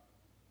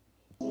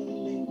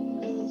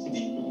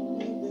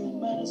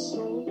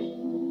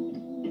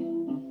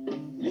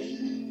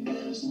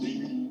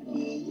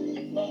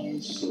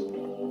This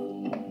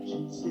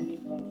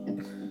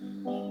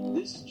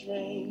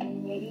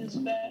train that is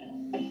back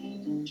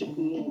to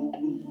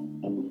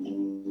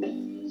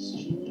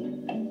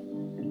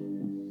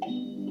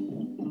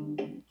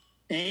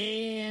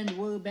And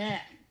we're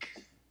back.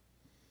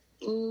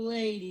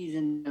 Ladies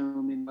and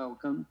gentlemen,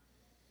 welcome.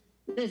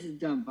 This is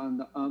Dump on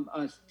the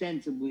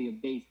ostensibly a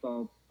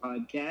baseball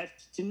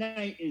podcast.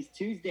 Tonight is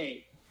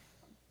Tuesday,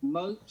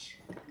 March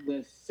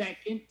the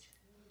 2nd,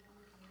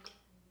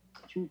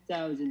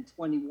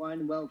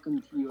 2021.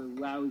 Welcome to your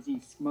lousy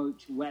smoke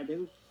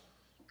weather.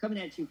 Coming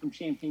at you from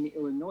Champaign,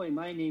 Illinois.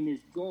 My name is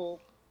Joel.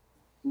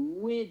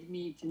 With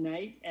me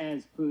tonight,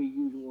 as per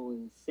usual,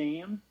 is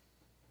Sam.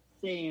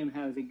 Sam,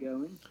 how's it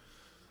going?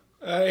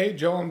 Hey,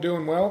 Joe, I'm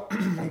doing well.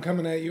 I'm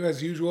coming at you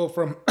as usual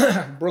from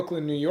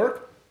Brooklyn, New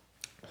York.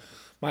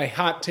 My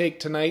hot take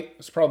tonight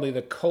is probably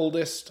the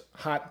coldest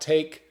hot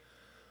take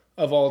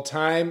of all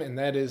time, and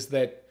that is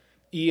that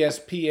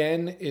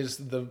ESPN is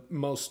the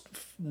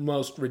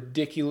most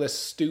ridiculous,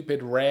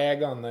 stupid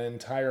rag on the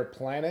entire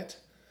planet.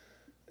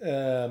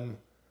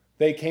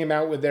 They came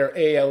out with their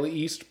AL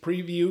East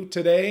preview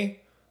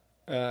today,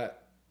 and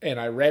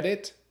I read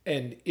it,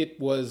 and it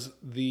was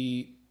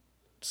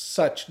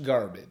such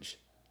garbage.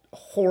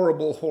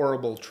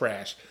 Horrible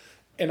trash.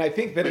 And I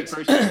think that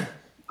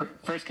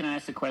First, can I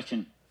ask a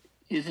question?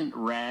 Isn't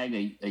rag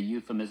a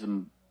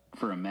euphemism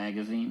for a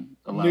magazine?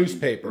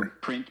 Newspaper.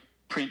 Print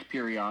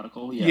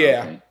periodical?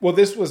 Yeah. Okay. Well,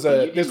 this was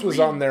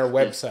on their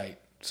website.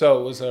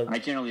 So it was I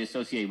generally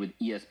associate with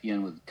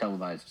ESPN with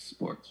televised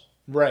sports.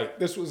 Right.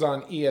 This was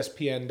on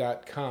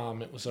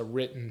ESPN.com. It was a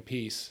written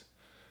piece.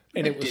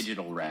 And it was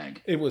digital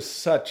rag. It was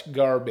such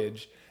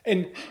garbage.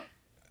 And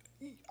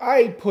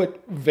I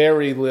put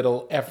very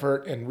little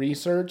effort and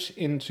research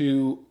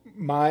into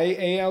my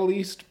AL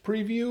East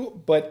preview,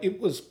 but it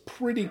was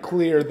pretty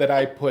clear that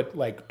I put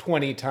like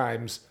 20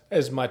 times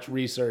as much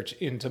research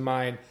into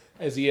mine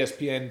as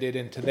ESPN did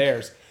into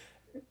theirs.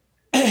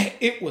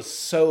 It was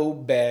so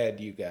bad,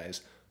 you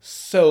guys.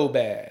 So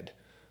bad.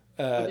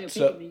 They're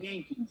picking the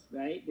Yankees,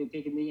 right? They're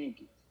picking the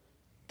Yankees.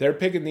 They're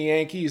picking the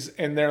Yankees,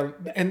 and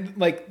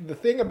the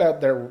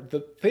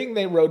thing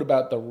they wrote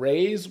about the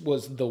Rays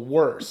was the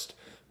worst.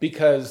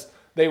 Because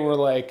they were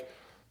like,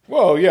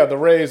 well, yeah, the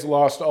Rays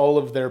lost all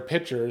of their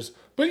pitchers,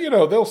 but,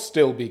 they'll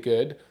still be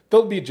good.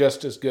 They'll be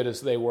just as good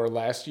as they were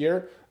last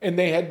year. And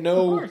they had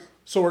no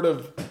sort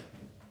of,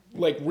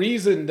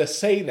 reason to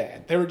say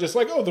that. They were just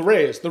like, oh, the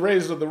Rays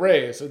are the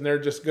Rays, and they're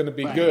just going to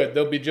be good.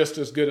 They'll be just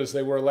as good as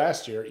they were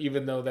last year,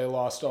 even though they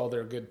lost all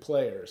their good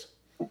players.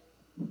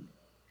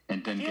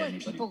 And didn't get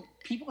anybody.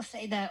 People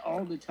say that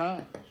all the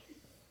time.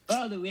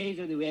 Oh, the Rays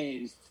are the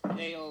Rays.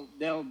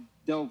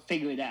 They'll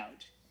figure it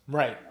out.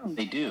 Right.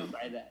 They do.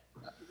 By that.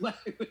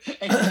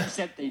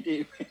 Except they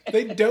do.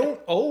 They don't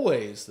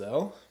always,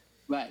 though.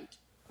 Right.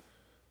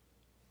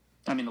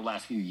 I mean, the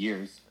last few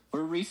years,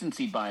 we're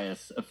recency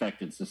bias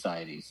affected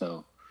society,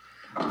 so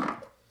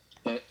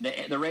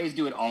the Rays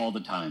do it all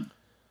the time.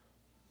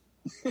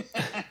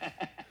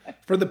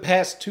 For the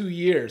past 2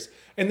 years.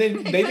 And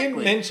then they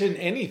didn't mention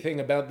anything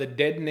about the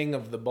deadening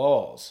of the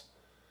balls.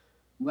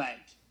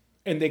 Right.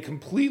 And they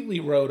completely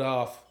wrote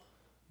off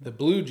the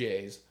Blue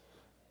Jays.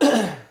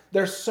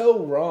 They're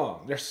so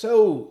wrong. They're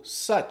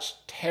such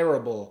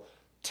terrible.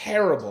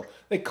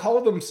 They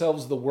call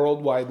themselves the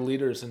worldwide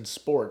leaders in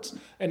sports,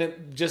 and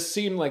it just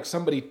seemed like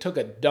somebody took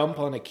a dump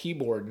on a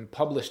keyboard and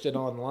published it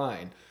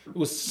online. It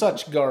was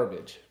such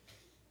garbage.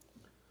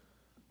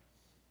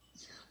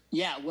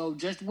 Yeah, well,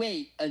 just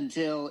wait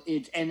until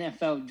it's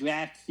NFL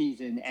draft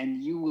season,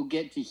 and you will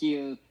get to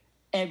hear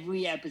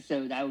every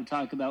episode I will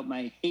talk about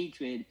my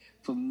hatred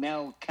for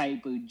Mel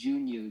Kiper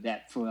Jr.,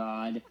 that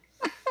fraud.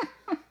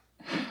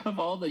 Of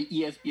all the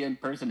ESPN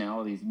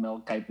personalities,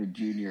 Mel Kiper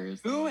Jr.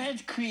 is... Who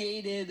has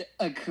created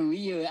a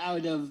career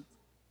out of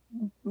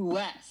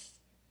less?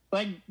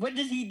 What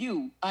does he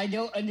do? I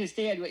don't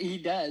understand what he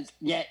does,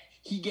 yet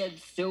he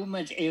gets so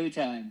much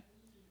airtime.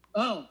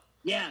 Oh,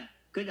 yeah.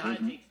 Good hot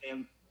take,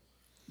 Sam.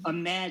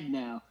 I'm mad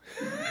now.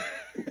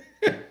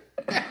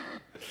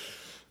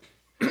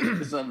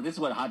 This is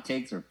what hot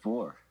takes are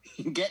for.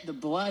 Get the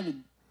blood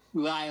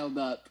riled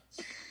up.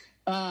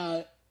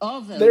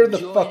 Also, they're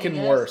the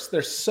fucking worst.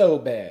 They're so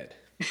bad.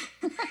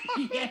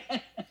 Yeah.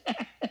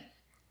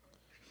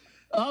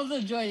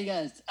 Also joining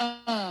us,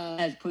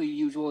 as per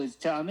usual, is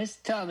Thomas.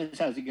 Thomas,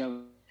 how's it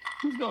going?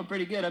 It's going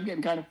pretty good. I'm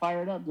getting kind of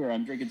fired up here.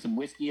 I'm drinking some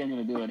whiskey. I'm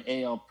going to do an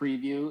AL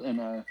preview.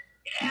 And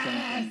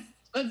yes!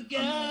 Let's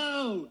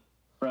go!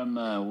 From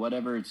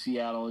whatever,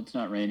 Seattle. It's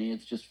not rainy.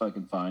 It's just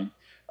fucking fine.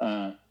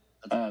 And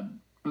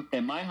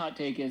my hot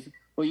take is,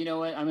 well, you know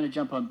what? I'm going to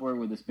jump on board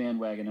with this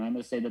bandwagon, and I'm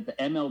going to say that the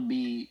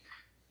MLB...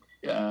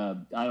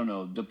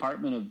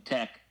 Department of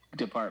Tech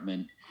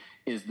department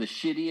is the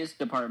shittiest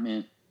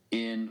department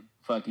in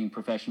fucking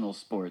professional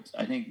sports.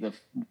 I think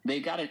they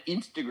got an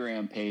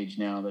Instagram page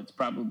now that's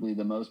probably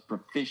the most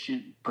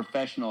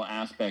professional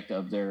aspect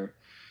of their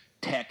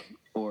tech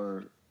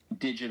or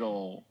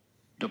digital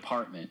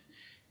department.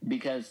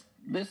 because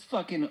this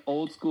fucking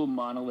old school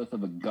monolith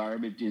of a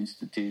garbage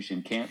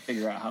institution can't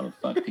figure out how the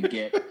fuck to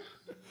get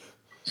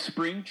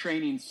spring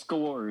training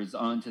scores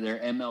onto their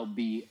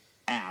MLB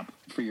app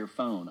for your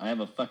phone. I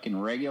have a fucking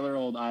regular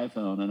old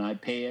iPhone, and I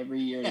pay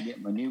every year to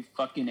get my new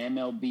fucking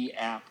MLB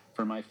app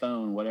for my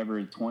phone,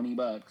 whatever,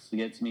 $20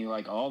 gets me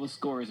like all the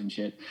scores and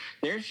shit.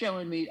 They're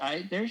showing me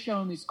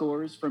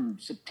scores from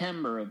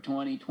September of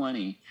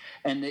 2020,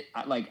 and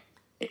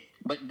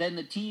but then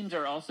the teams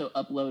are also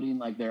uploading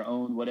like their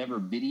own whatever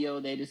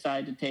video they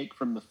decide to take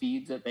from the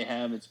feeds that they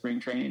have at spring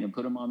training and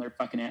put them on their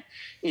fucking app.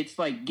 It's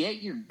like, get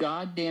your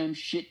goddamn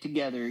shit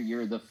together.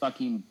 You're the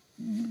fucking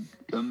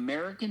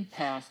American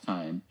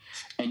pastime,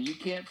 and you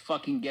can't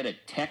fucking get a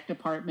tech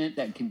department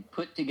that can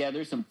put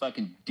together some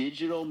fucking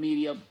digital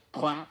media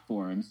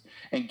platforms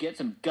and get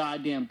some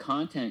goddamn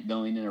content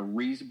going in a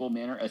reasonable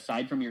manner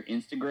aside from your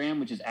Instagram,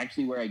 which is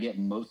actually where I get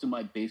most of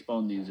my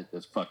baseball news at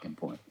this fucking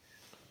point.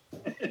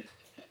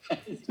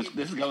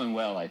 This is going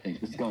well, I think.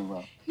 This is going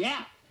well.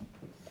 Yeah,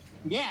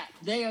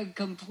 they are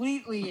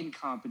completely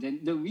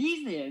incompetent. The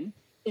reason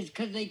is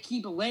because they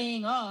keep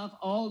laying off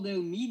all their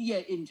media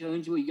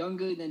interns who are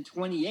younger than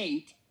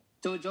 28,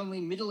 so it's only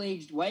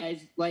middle-aged white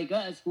guys like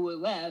us who are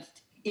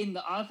left in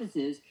the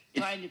offices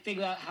trying to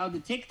figure out how the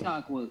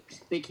TikTok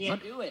works. They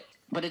can't do it.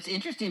 But it's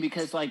interesting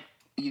because like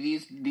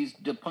these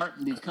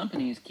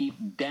companies keep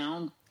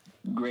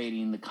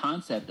downgrading the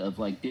concept of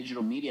like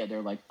digital media.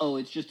 They're like, oh,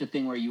 it's just a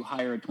thing where you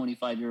hire a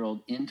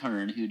 25-year-old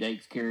intern who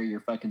takes care of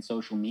your fucking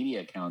social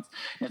media accounts.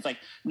 And it's like,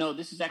 no,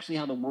 this is actually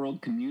how the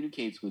world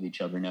communicates with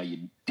each other now,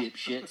 you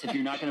dipshits. If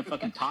you're not going to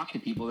fucking talk to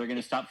people, they're going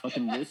to stop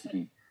fucking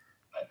listening.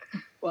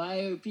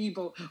 Why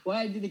do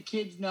the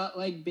kids not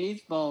like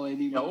baseball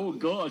anymore? Oh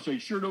gosh, I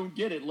sure don't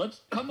get it.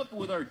 Let's come up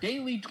with our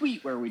daily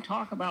tweet where we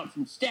talk about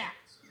some stats.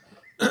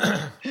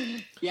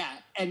 Yeah,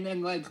 and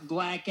then let's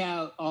black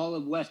out all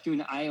of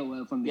Western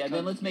Iowa from the country.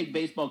 Then let's make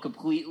baseball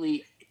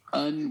completely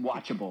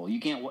unwatchable. You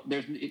can't.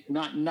 There's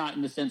not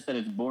in the sense that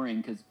it's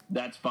boring, because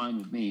that's fine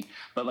with me,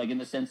 but like in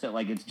the sense that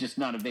like it's just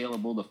not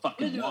available to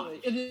fucking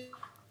watch.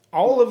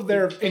 All of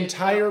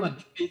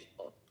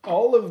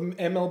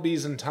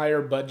MLB's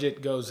entire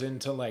budget goes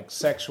into like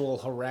sexual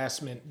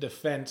harassment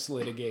defense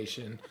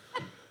litigation.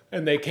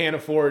 And they can't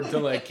afford to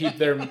like keep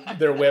their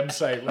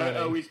website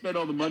running. We spent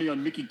all the money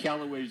on Mickey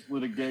Callaway's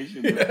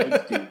litigation.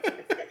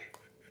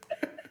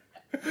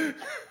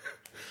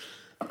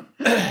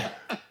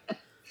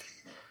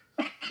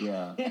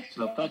 Yeah.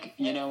 So fuck.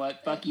 You know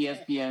what? Fuck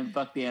ESPN.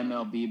 Fuck the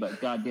MLB. But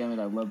goddamn it,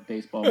 I love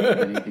baseball more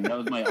than anything. That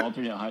was my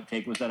alternate hot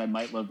take. Was that I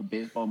might love the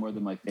baseball more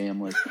than my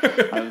family.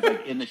 I was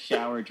like in the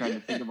shower trying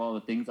to think of all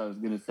the things I was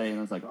going to say, and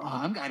I was like, oh,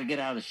 I'm got to get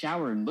out of the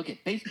shower and look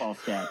at baseball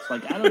stats.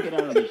 Like I don't get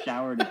out of the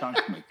shower to talk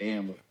to my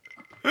family.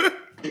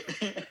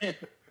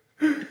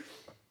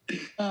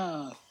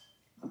 Oh,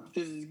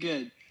 this is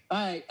good. All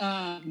right,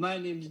 my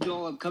name's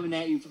Joel. I'm coming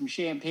at you from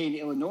Champaign,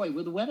 Illinois,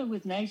 where the weather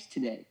was nice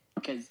today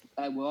because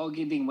we're all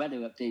giving weather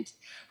updates.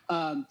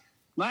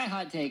 My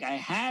hot take, I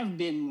have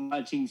been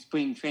watching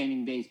spring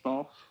training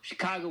baseball.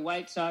 Chicago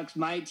White Sox,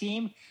 my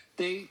team,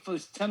 they, for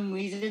some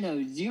reason,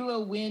 are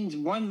 0 wins,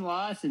 1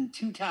 loss, and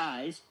 2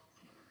 ties,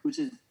 which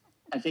is,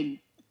 I think,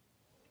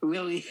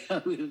 really,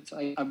 it's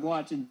like I'm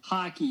watching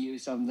hockey or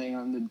something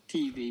on the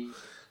TV.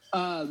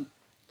 And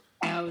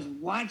I was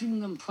watching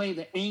them play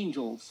the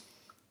Angels.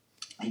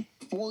 And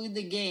before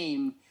the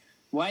game,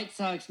 White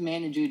Sox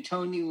manager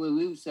Tony La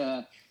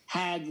Russa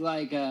had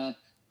like a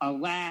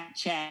laugh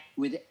chat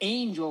with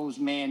Angels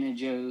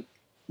manager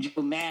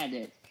Joe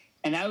Madden.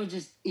 And I was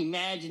just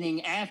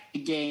imagining after the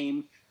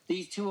game,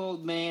 these two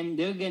old men,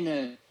 they're going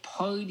to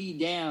party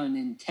down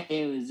in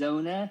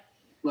Arizona.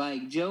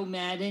 Like Joe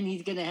Madden,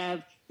 he's going to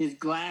have his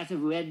glass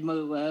of red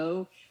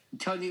Merlot.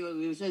 Tony La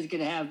Russa is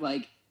going to have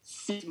like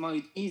 6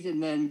 martinis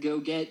and then go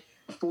get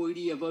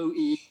 40 of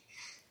OE.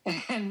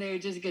 And they're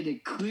just going to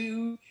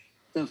clue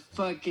the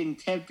fucking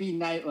Tempe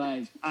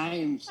nightlife. I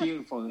am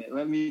here for it,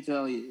 let me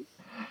tell you.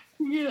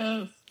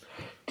 Yes.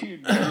 2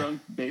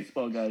 drunk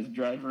baseball guys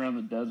drive around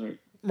the desert.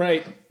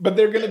 Right. But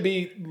they're going to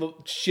be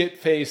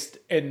shit-faced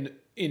and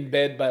in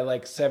bed by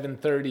like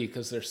 7:30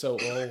 because they're so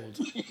old.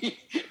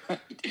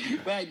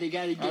 Right, they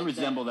got to get I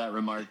resemble that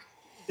remark.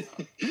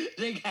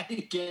 They got to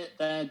get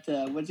that,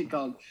 what's it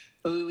called?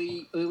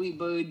 Early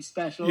bird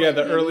special. Yeah,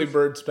 the early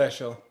bird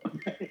special.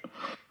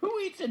 Who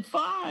eats at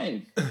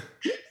 5?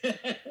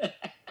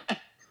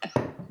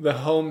 The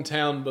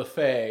hometown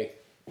buffet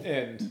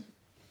and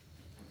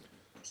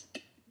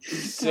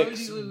Tony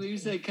 6 La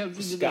Russa comes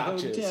into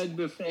scotches. the hometown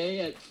buffet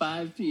at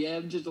 5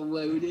 p.m. just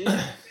loaded.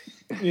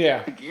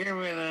 Yeah. Here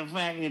with a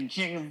fucking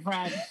chicken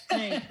fried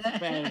steak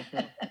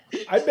special.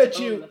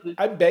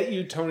 I bet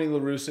you Tony La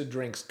Russa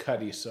drinks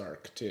Cutty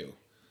Sark too.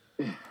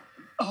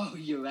 Oh,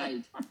 you're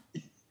right.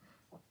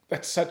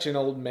 That's such an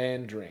old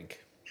man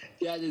drink.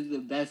 That is the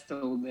best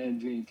old man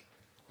drink.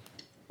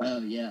 Oh,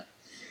 yeah.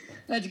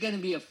 That's going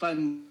to be a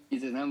fun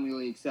season. I'm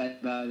really excited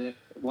about it.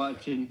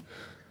 Watching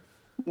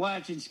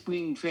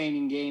spring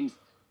training games.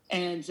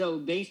 And so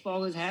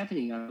baseball is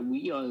happening.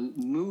 We are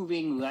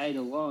moving right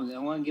along. I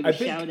want to give a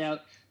shout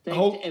out Thanks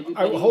Hold, to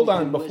everybody hold who's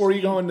on been before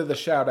you go listening. into the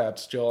shout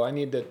outs, Joel. I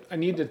need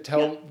to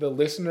tell the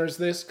listeners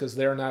this because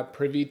they're not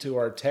privy to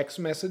our text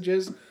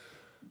messages.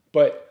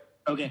 But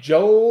Okay.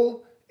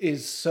 Joel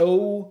is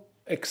so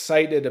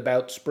excited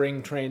about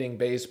spring training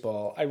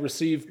baseball. I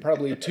receive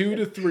probably 2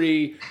 to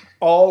 3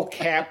 all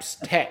caps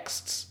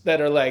texts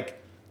that are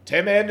like,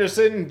 Tim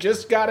Anderson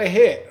just got a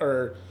hit,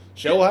 or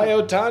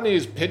Shohei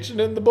Ohtani's pitching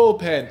in the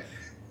bullpen.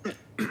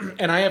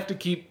 And I have to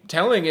keep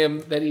telling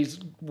him that he's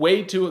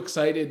way too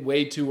excited,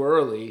 way too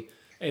early.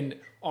 And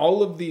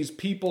all of these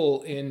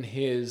people in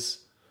his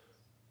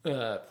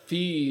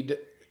feed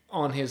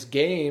on his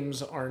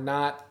games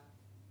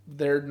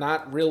they're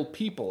not real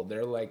people.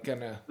 They're like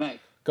gonna Right.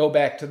 go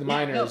back to the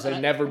minors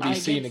and never be I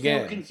seen get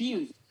again. So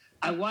confused.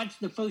 I watched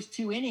the first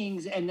 2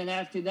 innings, and then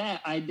after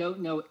that, I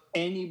don't know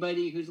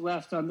anybody who's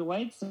left on the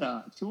White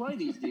Sox. Who are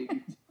these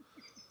dudes?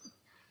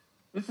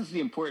 This is the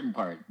important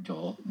part,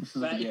 Joel. This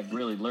is Right. what you have to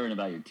really learn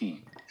about your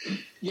team.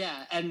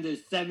 Yeah, and the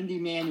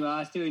 70-man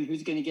roster, and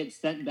who's going to get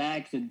sent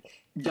back to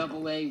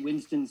Double-A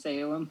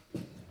Winston-Salem.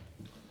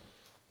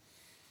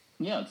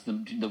 Yeah, it's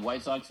the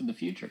White Sox of the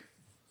future.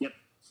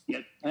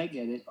 Yep, I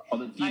get it. All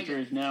the future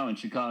is now in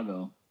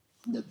Chicago.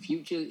 The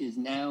future is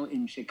now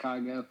in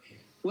Chicago.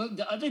 Well,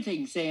 the other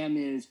thing, Sam,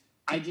 is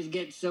I just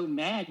get so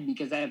mad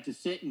because I have to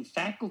sit in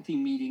faculty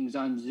meetings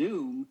on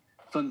Zoom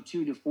from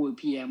 2 to 4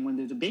 p.m. when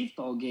there's a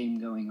baseball game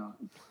going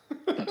on.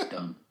 That's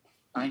dumb.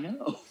 I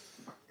know.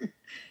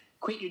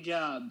 Quit your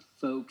job,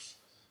 folks.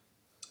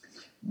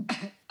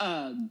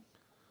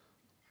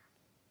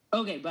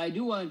 Okay, but I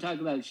do want to talk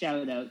about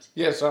shout-outs.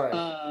 Yeah, sorry.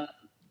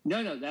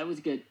 No, that was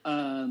good.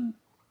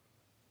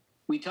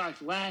 We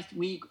talked last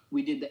week.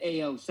 We did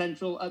the AL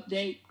Central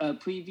update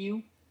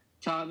preview.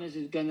 Thomas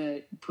is going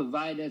to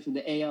provide us with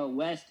the AL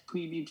West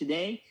preview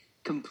today,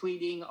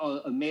 completing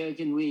our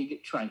American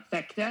League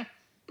trifecta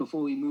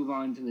before we move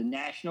on to the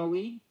National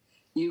League.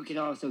 You can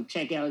also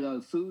check out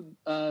our food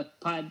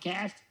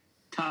podcast,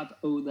 Top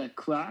of the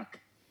Clock.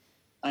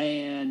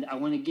 And I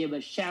want to give a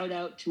shout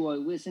out to our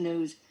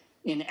listeners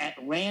in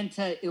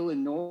Atlanta,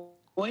 Illinois,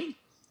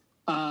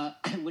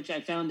 which I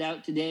found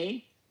out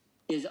today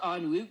is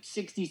on Route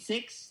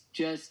 66,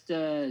 just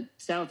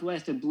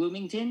southwest of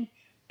Bloomington.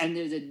 And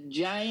there's a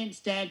giant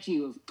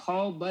statue of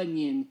Paul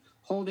Bunyan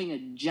holding a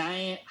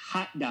giant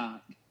hot dog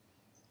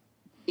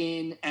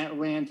in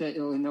Atlanta,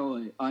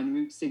 Illinois, on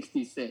Route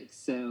 66.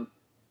 So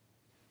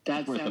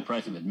that's Worth the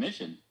price of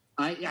admission.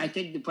 I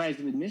think the price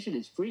of admission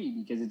is free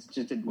because it's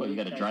just a. Well, you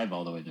got to drive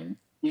all the way there.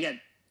 You got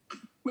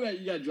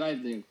to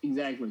drive there,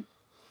 exactly.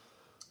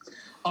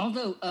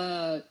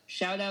 Also,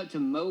 shout out to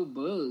Mo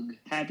Berg.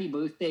 Happy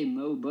birthday,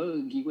 Mo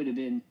Berg. He would have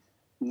been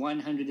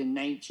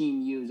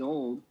 119 years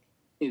old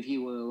if he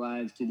were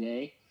alive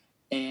today.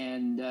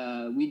 And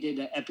we did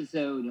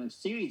a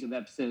series of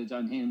episodes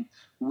on him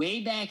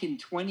way back in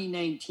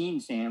 2019,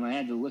 Sam. I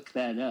had to look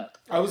that up.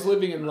 I was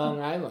living in Long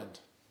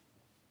Island.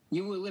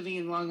 You were living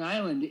in Long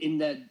Island in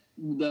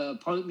the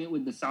apartment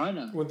with the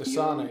sauna. With the The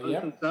sauna,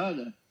 universal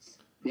sauna.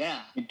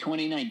 Yeah, In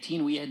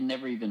 2019, we had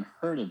never even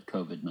heard of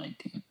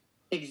COVID-19.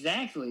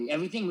 exactly.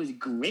 Everything was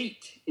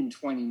great in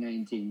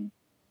 2019.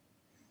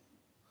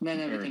 Then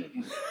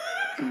everything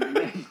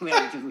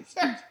relatively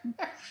speaking.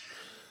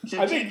 So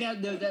I check think-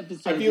 out those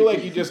episodes. I feel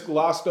like you just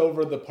glossed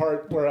over the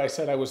part where I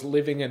said I was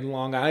living in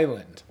Long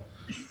Island.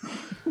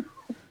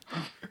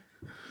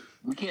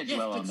 We can't Yes,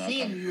 dwell but on that.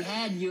 Sam, you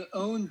had your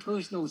own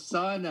personal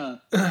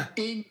sauna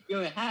in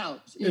your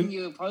house, in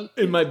your apartment,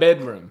 In my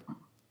bedroom.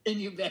 in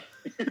your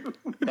bedroom.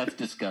 That's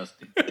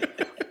disgusting.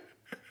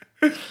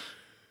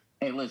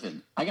 Hey,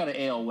 listen, I got an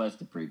AL West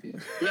to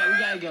preview. Yeah, we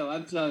gotta go.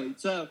 I'm sorry.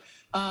 So,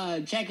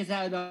 check us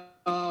out on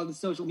all the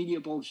social media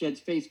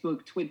bullshits: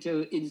 Facebook,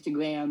 Twitter,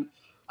 Instagram.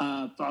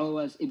 Follow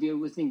us if you're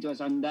listening to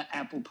us on the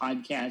Apple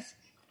Podcast.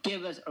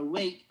 Give us a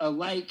rate, a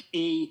like,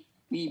 a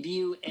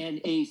review,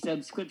 and a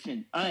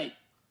subscription. All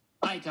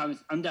right, Thomas.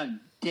 I'm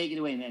done. Take it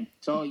away, man.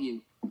 It's all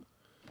you.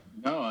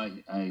 No,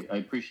 I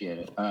appreciate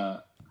it.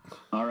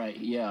 All right,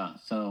 yeah.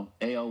 So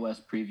AL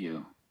West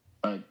preview.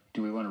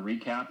 Do we want to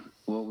recap?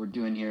 What we're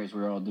doing here is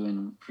we're all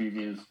doing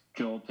previews.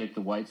 Joel picked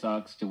the White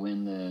Sox to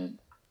win the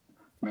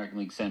American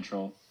League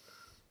Central.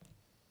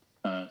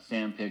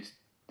 Sam picks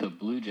the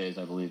Blue Jays,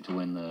 I believe, to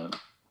win the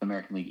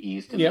American League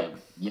East, and Yep.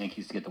 the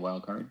Yankees to get the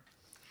wild card.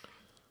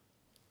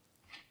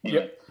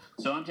 Anyway,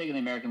 so I'm taking the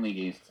American League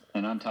East,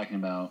 and I'm talking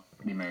about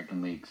the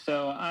American League.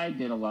 So I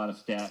did a lot of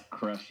stat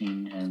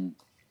crushing and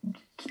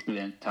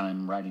spent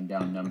time writing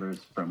down numbers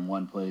from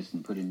one place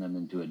and putting them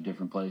into a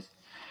different place.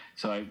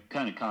 So I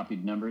kind of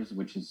copied numbers,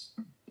 which is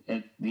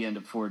at the end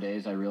of 4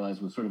 days, I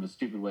realized was sort of a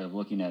stupid way of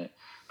looking at it.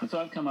 But so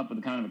I've come up with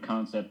a kind of a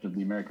concept of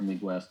the American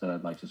League West that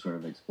I'd like to sort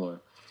of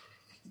explore.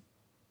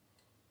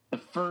 The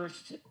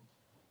first,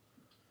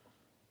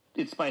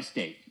 it's by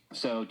state.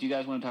 So do you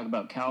guys want to talk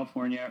about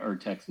California or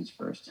Texas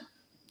first?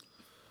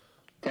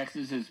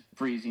 Texas is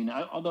freezing,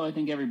 although I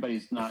think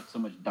everybody's not so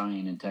much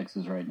dying in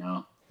Texas right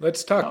now.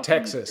 Let's talk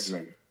California's Texas.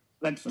 pretty regular.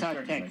 Let's talk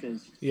start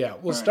Texas. Yeah,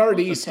 we'll right, start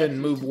well, so east and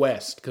Texas- move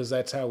west because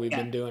that's how we've Yeah.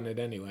 been doing it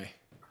anyway.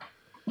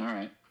 All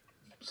right.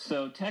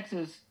 So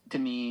Texas, to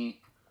me,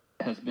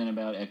 has been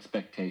about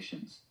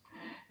expectations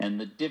and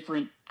the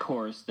different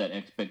course that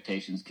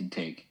expectations can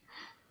take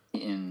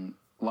in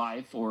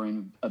life or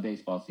in a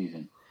baseball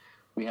season.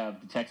 We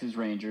have the Texas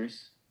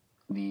Rangers.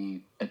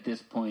 At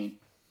this point,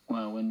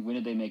 well, when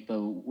did they make the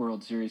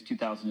World Series?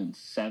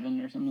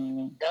 2007 or something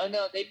like that?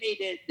 No, they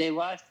made it. They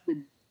lost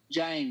the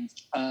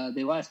Giants.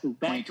 They lost the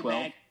back to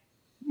 2012? back.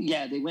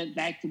 Yeah, they went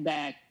back to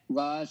back.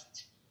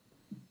 Lost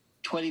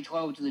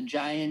 2012 to the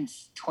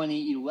Giants.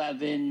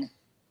 2011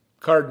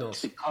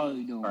 Cardinals. to the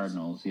Cardinals.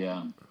 Cardinals,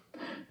 yeah.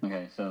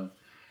 Okay, so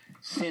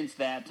since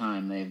that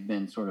time, they've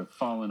been sort of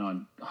falling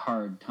on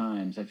hard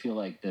times. I feel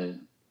like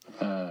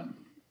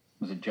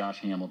was it Josh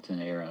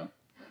Hamilton era?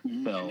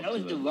 Fell And that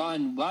was to the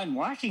it. Ron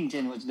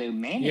Washington was their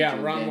manager.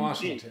 Yeah, Ron then.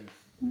 Washington.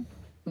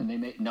 And they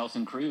made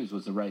Nelson Cruz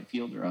was the right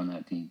fielder on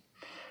that team,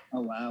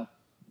 Oh wow.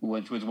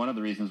 which was one of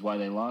the reasons why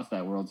they lost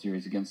that World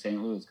Series against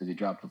St. Louis because he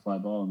dropped a fly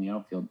ball in the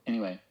outfield.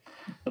 Anyway,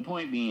 the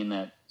point being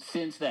that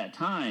since that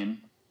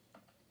time,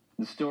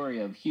 the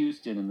story of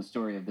Houston and the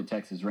story of the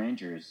Texas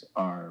Rangers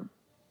are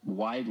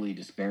widely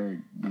disparate.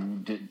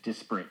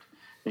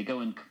 They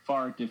go in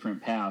far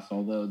different paths,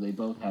 although they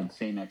both had the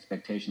same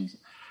expectations.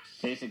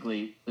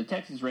 Basically, the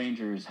Texas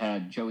Rangers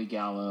had Joey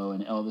Gallo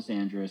and Elvis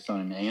Andrus on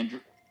an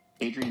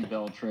Adrian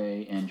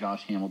Beltre and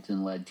Josh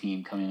Hamilton-led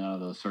team coming out of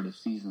those sort of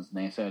seasons. And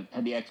they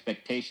had the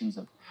expectations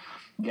of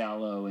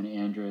Gallo and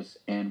Andrus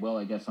and, well,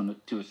 I guess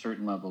to a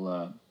certain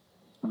level,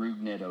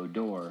 Rougned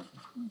Odor,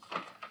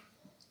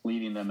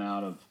 leading them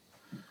out of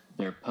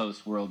their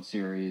post-World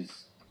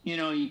Series. You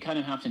know, you kind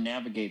of have to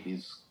navigate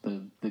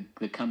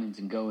the comings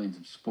and goings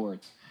of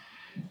sports.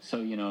 So,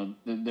 you know,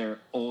 their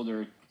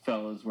older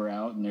fellas were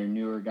out and their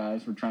newer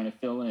guys were trying to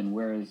fill in,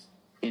 whereas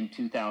in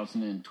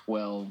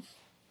 2012,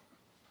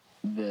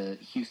 the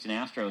Houston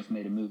Astros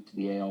made a move to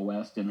the AL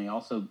West, and they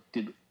also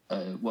did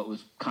what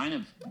was kind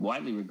of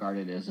widely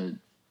regarded as a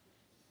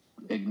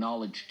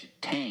acknowledged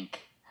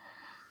tank,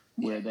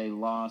 where they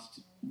lost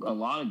a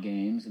lot of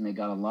games and they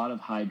got a lot of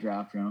high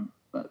draft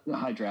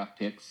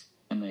picks,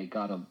 and they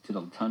got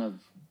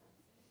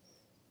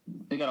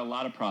they got a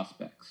lot of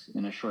prospects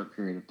in a short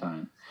period of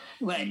time.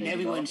 Right, And and they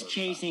everyone's developed-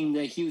 chasing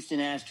the Houston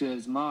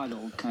Astros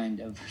model, kind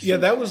of. Yeah,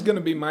 that was going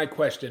to be my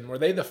question. Were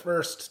they the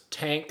first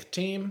tank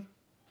team?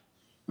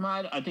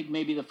 I think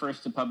maybe the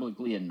first to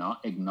publicly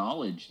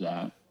acknowledge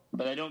that,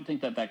 but I don't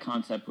think that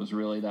concept was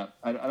really that.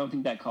 I don't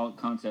think that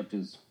concept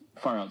is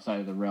far outside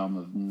of the realm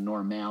of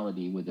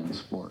normality within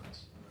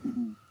sports.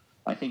 Mm-hmm.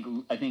 I think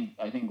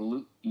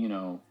you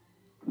know,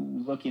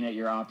 looking at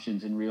your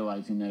options and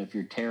realizing that if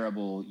you're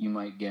terrible, you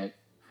might get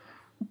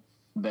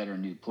better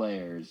new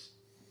players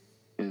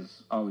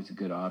is always a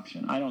good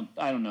option. I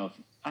don't know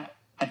if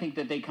I think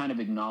that they kind of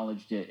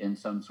acknowledged it in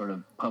some sort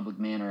of public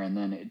manner, and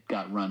then it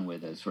got run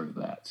with as sort of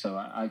that. So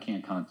I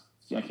can't comment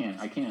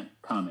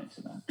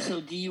to that.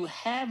 So, do you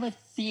have a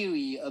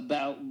theory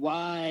about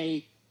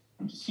why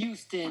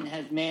Houston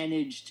has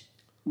managed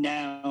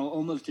now,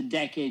 almost a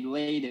decade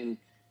later,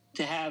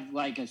 to have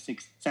like a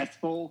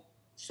successful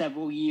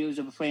several years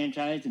of a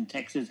franchise and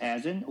Texas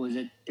hasn't? Or is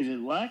it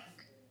luck?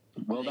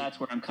 Well, that's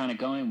where I'm kind of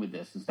going with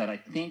this, is that I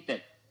think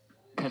that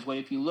because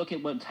if you look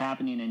at what's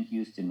happening in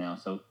Houston now,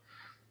 so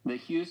the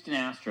Houston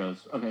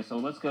Astros, okay, so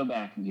let's go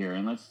back here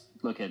and let's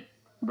look at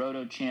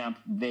RotoChamp,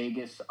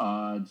 Vegas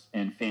odds,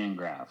 and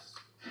Fangraphs.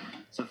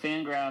 So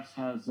Fangraphs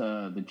has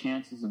the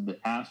chances of the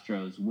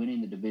Astros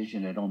winning the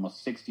division at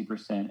almost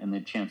 60% and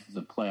the chances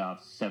of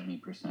playoffs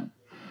 70%.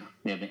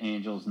 They have the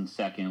Angels in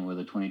second with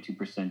a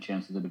 22%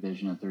 chance of the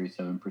division and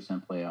 37%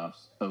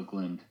 playoffs.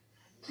 Oakland,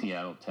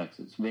 Seattle,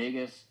 Texas.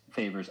 Vegas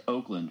favors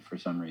Oakland for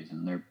some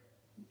reason. They're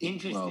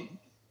Interesting.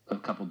 a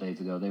couple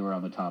days ago, they were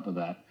on the top of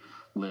that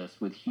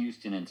list with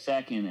Houston in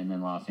second, and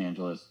then Los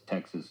Angeles,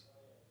 Texas,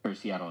 or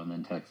Seattle, and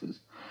then Texas.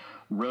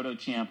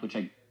 RotoChamp, which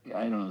I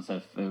don't know,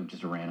 it was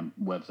just a random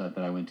website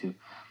that I went to.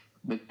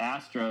 The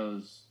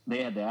Astros,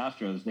 they had the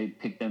Astros. They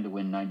picked them to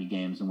win 90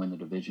 games and win the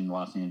division.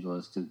 Los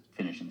Angeles to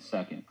finish in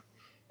second,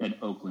 and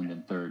Oakland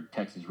in third.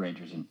 Texas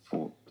Rangers in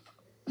fourth.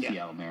 Yeah.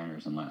 Seattle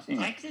Mariners in last.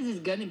 Anyway. Texas is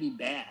going to be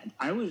bad.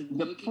 I was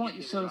The looking point,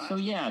 at so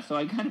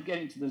I kind of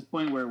getting to this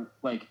point where,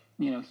 like,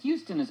 you know,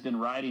 Houston has been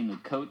riding the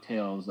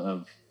coattails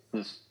of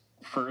this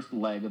first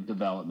leg of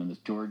development, this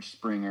George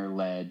Springer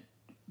led,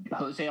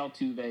 Jose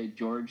Altuve,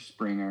 George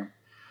Springer,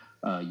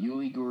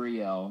 Yuli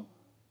Gurriel,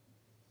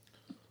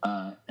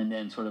 and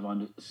then sort of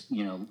on,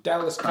 you know,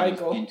 Dallas kind of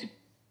Keuchel. into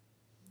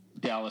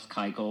Dallas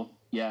Keuchel.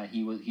 Yeah,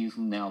 he's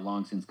now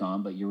long since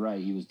gone, but you're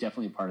right. He was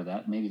definitely a part of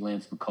that. Maybe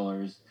Lance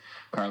McCullers,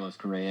 Carlos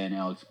Correa, and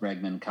Alex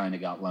Bregman kind of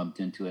got lumped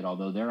into it,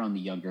 although they're on the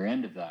younger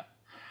end of that.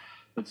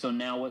 But so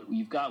now what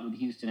you've got with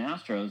Houston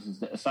Astros is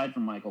that aside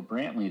from Michael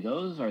Brantley,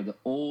 those are the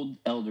old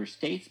elder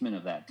statesmen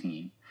of that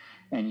team.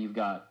 And you've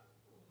got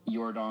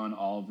Yordan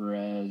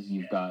Alvarez,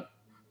 you've got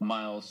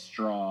Miles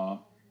Straw,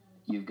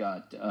 you've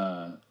got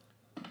a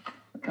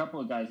couple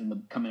of guys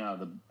coming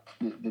out of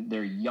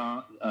they're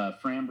young,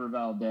 Framber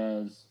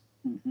Valdez.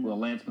 Mm-hmm. Well,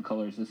 Lance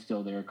McCullers is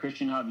still there.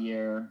 Christian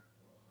Javier,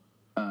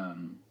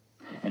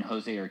 and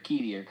Jose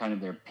Urquidy are kind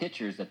of their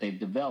pitchers that they've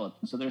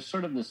developed. And so there's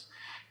sort of this,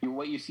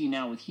 what you see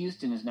now with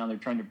Houston is now they're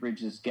trying to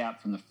bridge this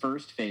gap from the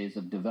first phase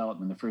of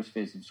development, the first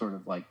phase of sort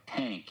of like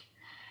tank.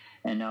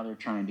 And now they're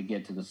trying to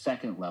get to the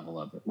second level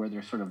of it, where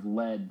they're sort of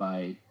led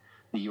by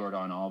the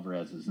Yordan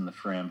Alvarez's and the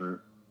Framber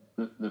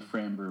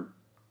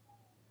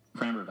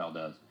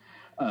Valdez.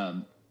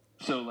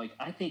 So like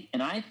I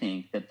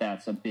think that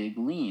that's a big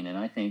lean, and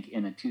I think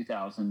in a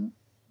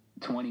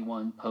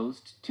 2021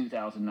 post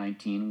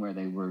 2019 where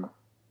they were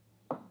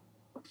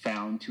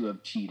found to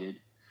have cheated,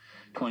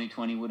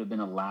 2020 would have been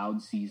a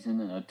loud season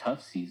and a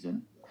tough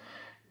season,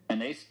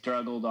 and they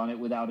struggled on it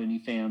without any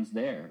fans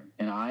there.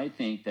 And I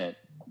think that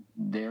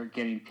they're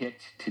getting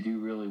picked to do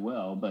really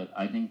well, but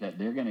I think that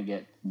they're going to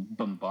get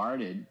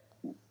bombarded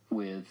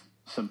with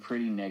some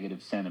pretty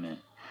negative sentiment.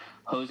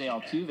 Jose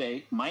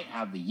Altuve might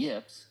have the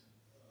yips.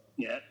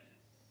 Yeah.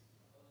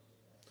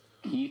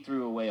 He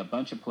threw away a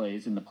bunch of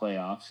plays in the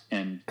playoffs,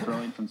 and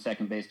throwing from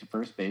second base to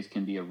first base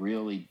can be a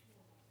really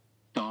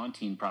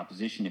daunting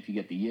proposition if you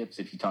get the yips,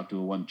 if you talk to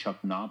a one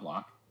Chuck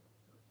Knobloch.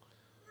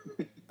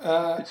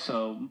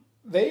 So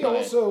they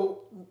also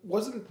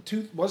wasn't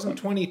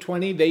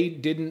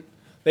 2020.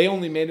 They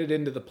only made it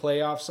into the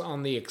playoffs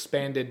on the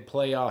expanded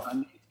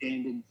playoff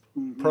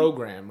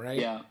program, right?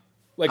 Yeah.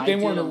 Like they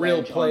weren't a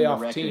real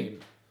playoff team.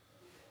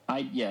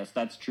 Yes,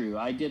 that's true.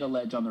 I did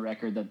allege on the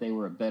record that they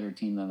were a better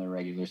team than the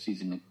regular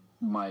season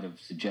might have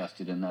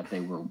suggested, and that they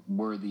were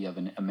worthy of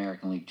an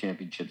American League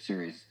Championship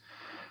Series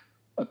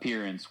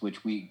appearance,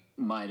 which we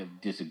might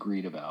have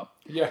disagreed about.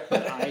 Yeah.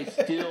 But I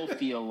still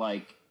feel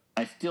like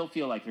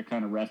they're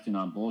kind of resting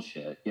on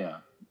bullshit. Yeah.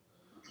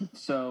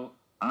 So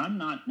I'm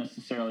not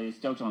necessarily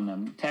stoked on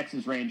them.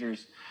 Texas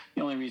Rangers,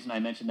 the only reason I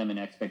mentioned them in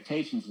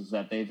expectations is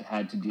that they've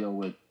had to deal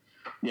with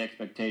the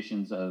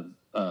expectations of,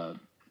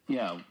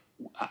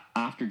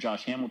 after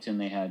Josh Hamilton,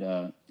 they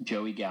had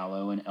Joey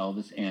Gallo and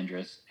Elvis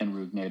Andrus and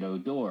Rougned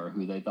Odor,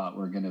 who they thought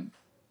were going to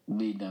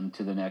lead them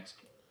to the next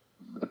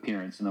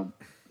appearance in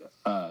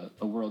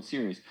a World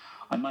Series.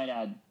 I might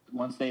add,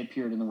 once they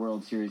appeared in the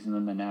World Series and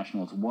then the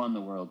Nationals won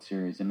the World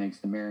Series, it makes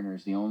the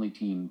Mariners the only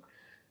team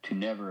to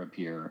never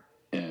appear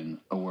in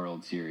a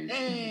World Series.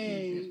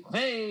 Hey,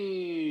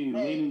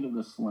 leading to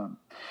the slump.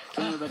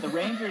 So, but the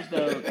Rangers,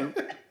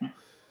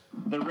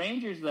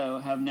 though,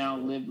 have now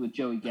lived with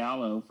Joey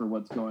Gallo for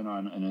what's going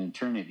on an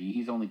eternity.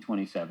 He's only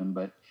 27,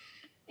 but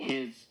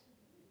he's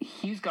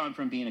gone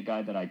from being a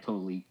guy that I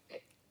totally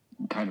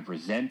kind of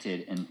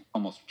resented and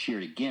almost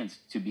cheered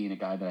against to being a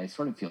guy that I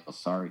sort of feel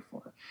sorry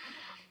for.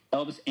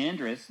 Elvis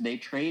Andrus, they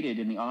traded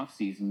in the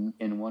offseason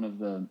in one of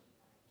the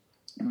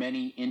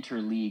many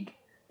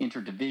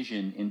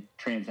interdivision in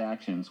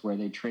transactions where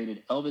they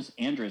traded Elvis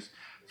Andrus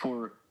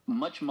for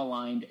much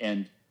maligned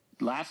and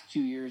last 2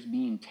 years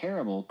being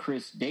terrible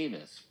Chris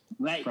Davis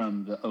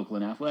from the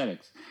Oakland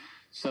Athletics.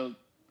 So,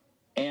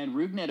 and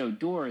Rougned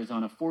Odor is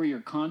on a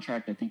 4-year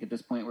contract, I think, at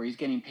this point, where he's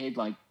getting paid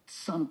like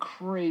some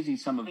crazy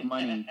sum of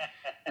money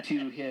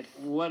to hit.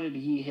 What did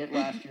he hit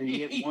last year?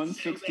 He hit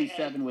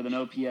 167 with an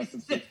OPS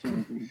of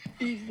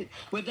 623.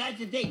 But that's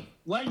the thing.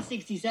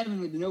 167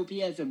 with an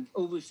OPS of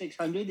over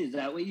 600. Is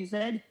that what you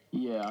said?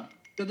 Yeah.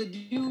 So the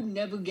dude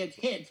never gets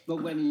hit,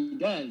 but when he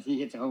does,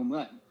 he hits a home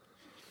run.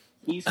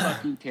 He's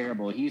fucking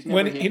terrible. He's never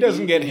when hit he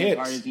doesn't get as hits.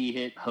 hard as he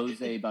hit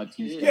Jose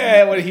Bautista.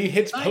 Yeah, when he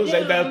hits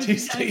Jose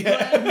Bautista.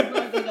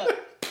 Yeah.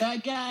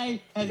 That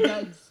guy has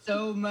gotten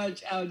so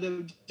much out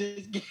of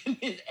just getting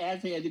his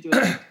ass handed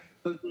to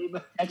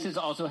him. Texas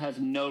also has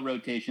no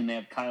rotation. They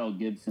have Kyle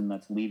Gibson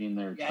that's leading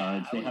their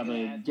cards. They have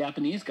a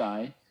Japanese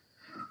guy.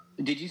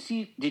 Did you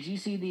see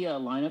the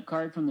lineup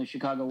card from the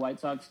Chicago White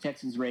Sox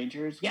Texas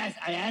Rangers? Yes,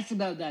 I asked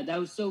about that. That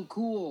was so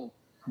cool.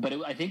 But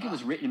I think it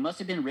was written. It must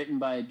have been written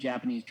by a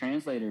Japanese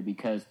translator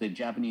because the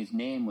Japanese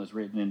name was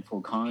written in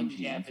full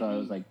kanji. And so I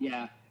was like,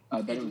 yeah.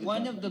 It's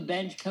one of the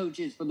bench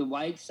coaches for the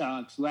White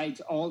Sox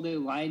writes all their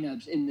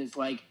lineups in this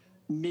like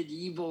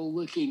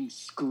medieval-looking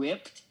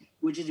script,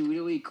 which is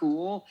really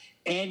cool.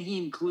 And he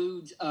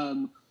includes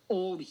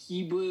old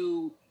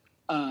Hebrew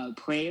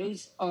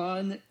prayers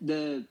on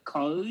the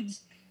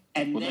cards.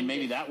 And then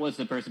maybe that was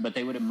the person, but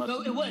they would have must.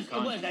 No, it was.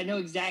 I know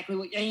exactly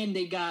what. And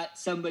they got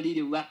somebody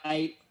to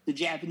write the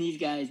Japanese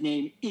guy's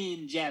name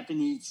in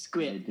Japanese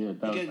script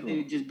because cool.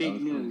 they're just big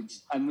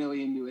nerds. Cool. I'm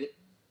really into it.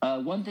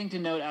 One thing to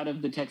note out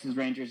of the Texas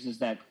Rangers is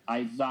that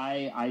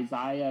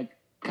Isaiah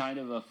kind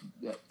of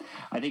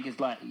I think is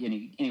like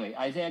anyway.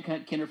 Isaiah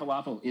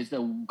Kinder-Falafel is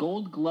the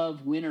Gold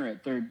Glove winner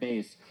at third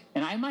base,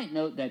 and I might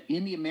note that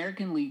in the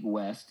American League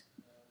West.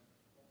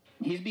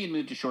 He's being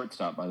moved to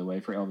shortstop, by the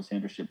way, for Elvis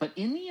Andrus. But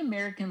in the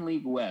American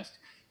League West,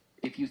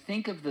 if you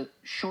think of the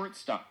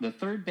shortstop, the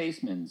third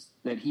basemen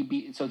that he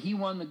beat, so he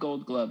won the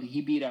Gold Glove.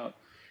 He beat out,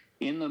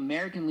 in the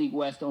American League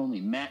West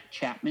only, Matt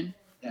Chapman,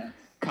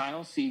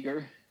 Kyle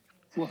Seager,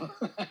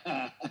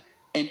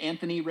 and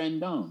Anthony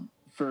Rendon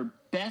for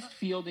best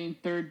fielding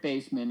third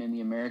baseman in the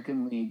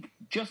American League,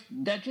 just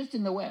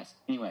in the West.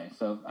 Anyway,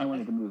 so I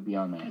wanted to move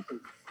beyond that.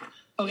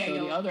 Okay,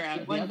 so the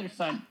other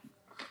side,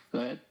 go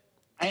ahead.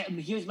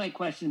 Here's my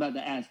question about the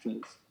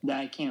Astros that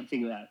I can't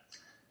figure out.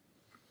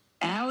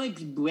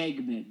 Alex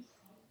Bregman.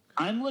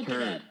 I'm looking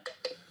Turd. at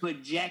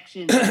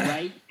projections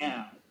right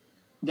now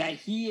that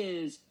he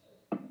is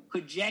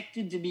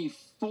projected to be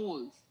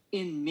fourth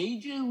in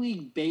Major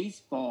League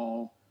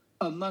Baseball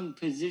among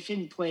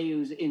position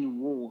players in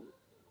WAR.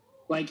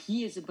 Like,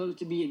 he is supposed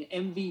to be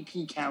an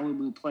MVP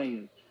caliber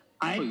player.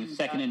 He was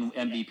second in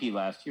MVP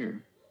last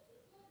year.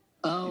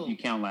 Oh, If you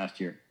count last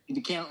year. if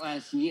you count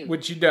last year.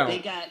 Which you don't.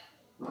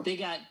 They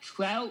got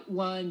Trout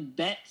 1,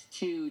 Betts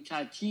 2,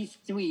 Tatis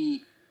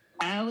 3,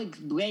 Alex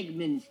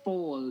Bregman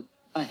 4,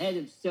 ahead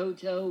of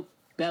Soto,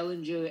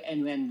 Bellinger,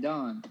 and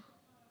Rendon.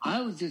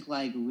 I was just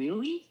like,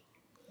 really?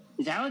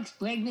 Is Alex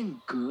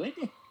Bregman good?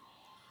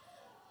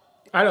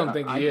 I don't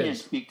think I he can't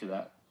is. speak to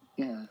that.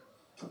 Yeah.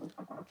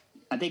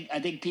 I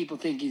think people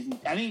think he's.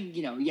 I mean,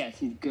 yes,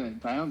 he's good,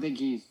 but I don't think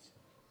he's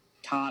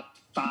top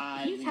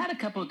 5. He's had a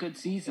couple of good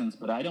seasons,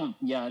 but I don't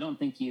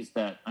think he's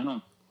that.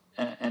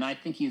 And I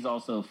think he's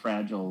also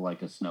fragile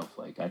like a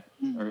snowflake.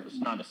 Or it's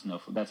not a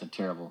snowflake. That's a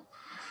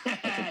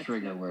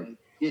trigger word.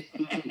 He's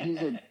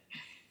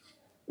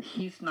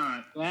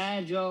not.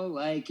 fragile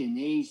like an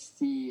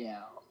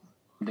ACL.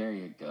 There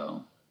you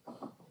go.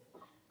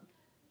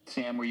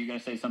 Sam, were you going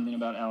to say something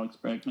about Alex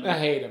Bregman? I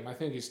hate him. I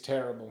think he's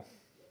terrible.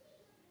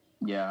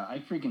 Yeah, I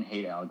freaking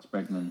hate Alex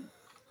Bregman.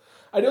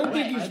 I don't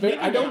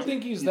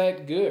think he's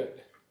that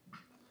good.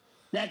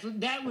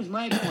 That was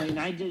my point.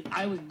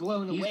 I was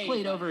blown He's away.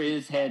 played over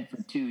his head for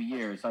 2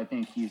 years. I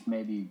think he's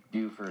maybe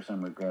due for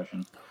some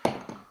regression.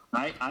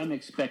 I'm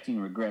expecting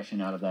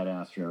regression out of that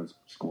Astros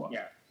squad.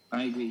 Yeah,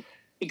 I agree.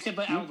 Except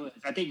for Alvarez.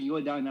 I think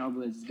Yordan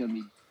Alvarez is going to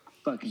be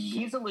fucking good.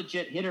 He's a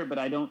legit hitter, but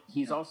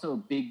he's also a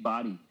big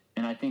body.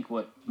 And I think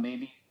what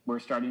maybe we're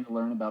starting to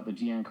learn about the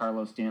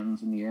Giancarlo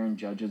Stantons and the Aaron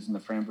Judges and the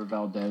Framber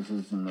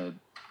Valdezes and the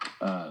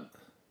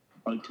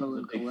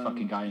big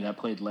fucking guy that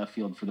played left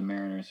field for the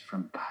Mariners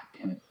from, God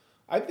damn it.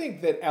 I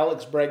think that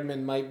Alex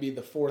Bregman might be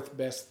the 4th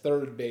best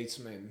third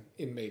baseman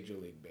in Major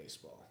League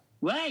Baseball.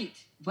 Right.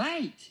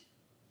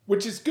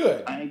 Which is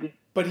good. I agree.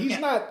 But he's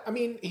not,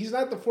 he's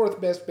not the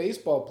 4th best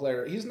baseball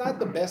player. He's not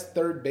the best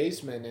third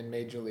baseman in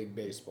Major League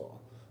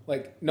Baseball.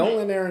 Like,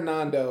 Nolan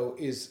Arenado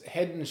is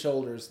head and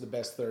shoulders the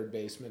best third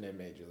baseman in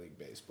Major League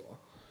Baseball.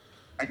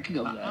 I could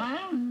go with that. I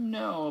don't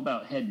know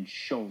about head and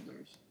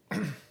shoulders.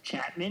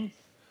 Chapman?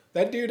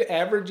 That dude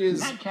averages...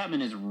 Matt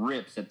Chapman is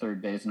rips at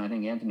third base, and I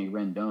think Anthony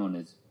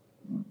Rendon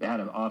had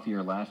an off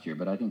year last year,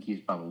 but I think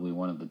he's probably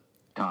one of the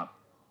top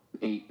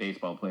 8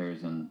 baseball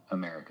players in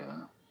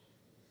America.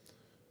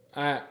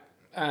 I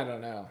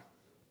don't know.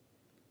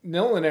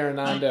 Nolan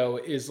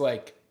Arenado is,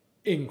 like,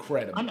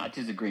 incredible. I'm not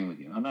disagreeing with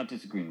you.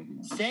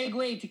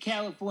 Segue to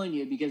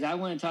California because I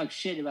want to talk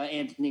shit about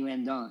Anthony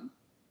Rendon.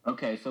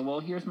 Okay, so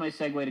here's my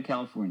segue to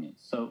California.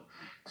 So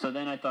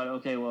then I thought,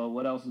 okay, well,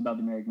 what else is about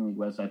the American League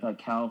West? I thought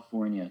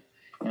California,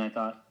 and I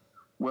thought,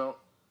 well,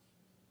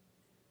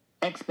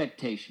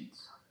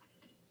 expectations.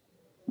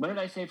 What did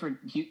I say for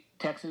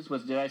Texas?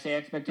 Did I say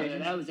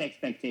expectations? That was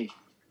expectation.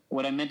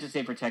 What I meant to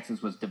say for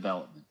Texas was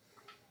development.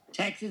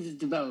 Texas is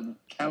development.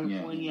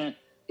 California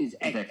is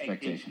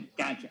expectation.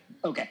 Gotcha.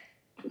 Okay.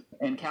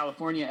 And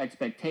California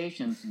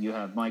expectations, you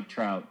have Mike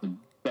Trout, the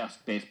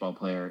best baseball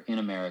player in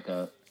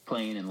America,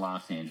 playing in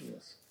Los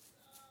Angeles.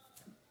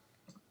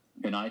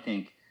 And I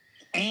think...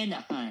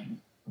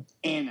 Anaheim.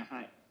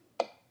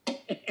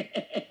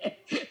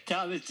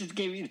 Thomas just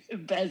gave me the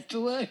best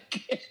look.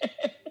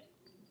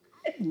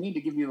 I need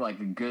to give you, like,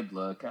 a good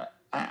look.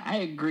 I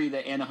agree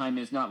that Anaheim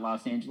is not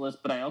Los Angeles,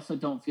 but I also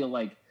don't feel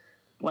like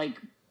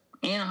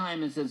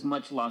Anaheim is as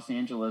much Los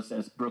Angeles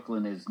as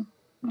Brooklyn is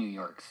New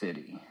York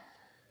City.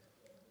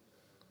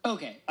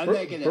 Okay.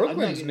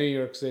 Brooklyn's New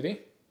York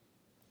City.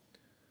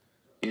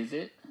 Is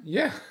it?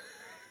 Yeah.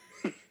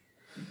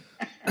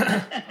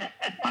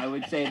 I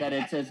would say that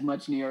it's as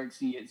much New York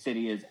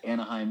City as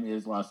Anaheim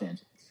is Los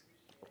Angeles.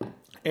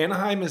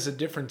 Anaheim is a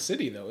different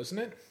city, though, isn't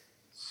it?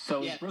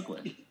 So is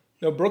Brooklyn.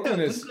 No, Brooklyn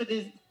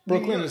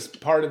is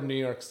part of New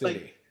York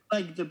City.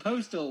 Like the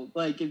postal,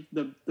 like if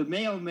the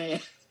mailman.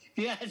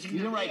 You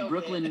don't write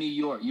Brooklyn, New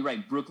York. You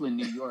write Brooklyn,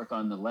 New York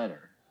on the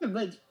letter.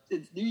 But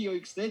it's New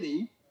York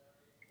City.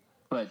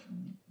 But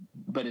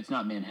it's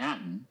not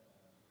Manhattan.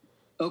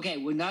 Okay,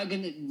 we're not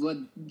gonna.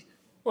 Well,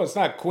 it's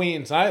not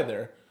Queens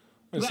either.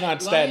 It's Right,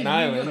 not Staten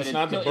why is Island. But It's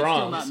not the It's still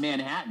Bronx. not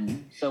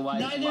Manhattan. So why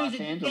is Neither Los is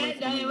it Angeles?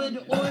 Staten Island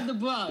or the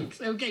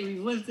Bronx. Okay,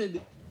 we've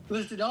listed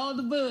all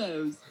the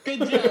boroughs. Good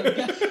job,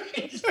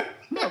 guys.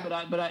 No, but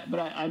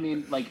I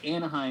mean, like,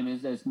 Anaheim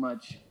is as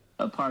much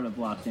a part of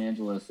Los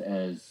Angeles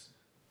as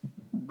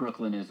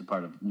Brooklyn is a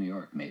part of New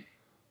York, maybe.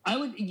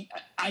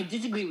 I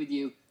disagree with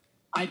you.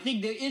 I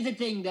think there is a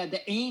thing that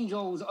the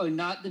Angels are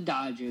not the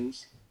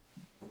Dodgers,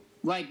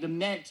 like the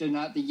Mets are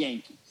not the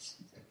Yankees.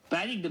 But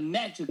I think the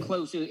Mets are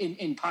closer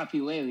in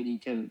popularity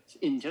terms.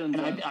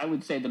 And I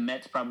would say the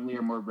Mets probably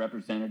are more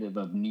representative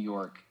of New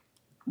York,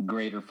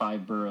 greater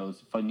 5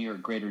 boroughs,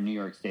 greater New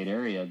York State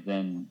area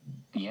than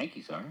the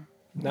Yankees are.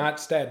 Not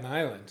Staten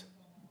Island.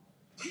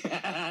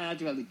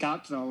 That's where the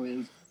cops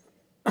always.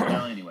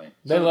 Well, anyway,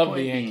 They so love point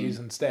the Yankees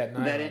being in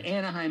Staten that Island. the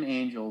Anaheim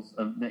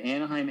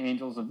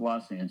Angels of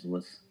Los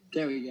Angeles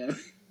There we go.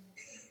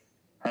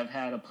 have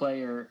had a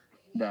player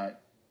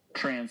that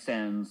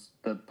transcends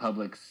the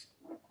public's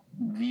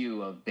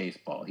view of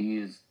baseball.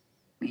 He's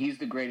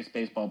the greatest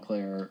baseball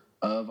player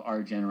of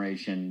our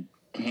generation.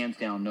 Hands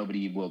down,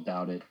 nobody will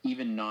doubt it.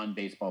 Even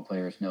non-baseball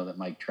players know that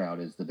Mike Trout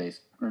is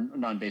or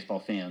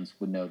non-baseball fans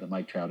would know that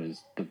Mike Trout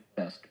is the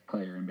best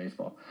player in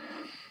baseball.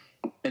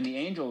 And the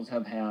Angels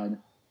have had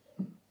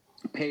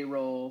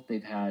payroll.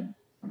 They've had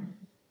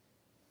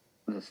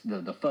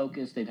the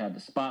focus. They've had the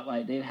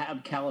spotlight. They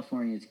have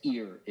California's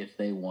ear if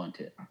they want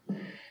it.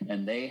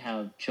 And they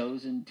have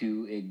chosen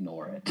to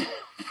ignore it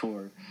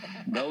for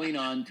going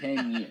on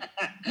 10 years.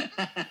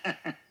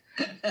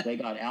 They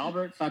got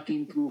Albert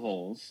fucking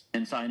Pujols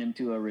and signed him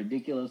to a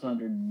ridiculous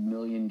 $100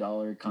 million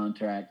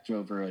contract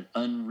over an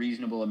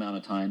unreasonable amount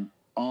of time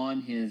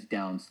on his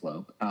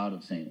downslope out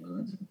of St.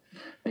 Louis.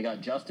 They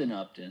got Justin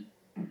Upton.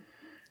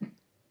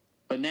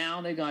 But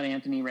now they got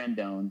Anthony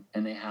Rendon,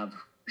 and they have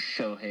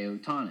Shohei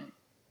Ohtani,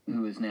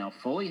 who is now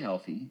fully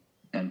healthy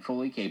and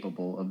fully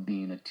capable of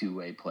being a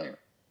two-way player.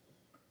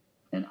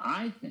 And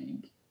I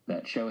think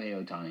that Shohei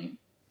Ohtani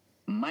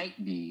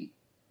might be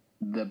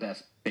the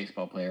best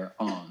baseball player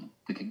on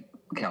the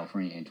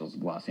California Angels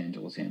of Los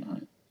Angeles,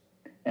 Anaheim.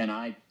 And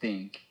I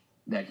think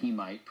that he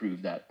might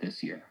prove that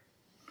this year.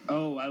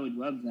 Oh, I would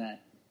love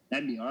that.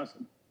 That'd be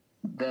awesome.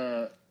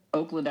 The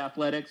Oakland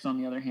Athletics, on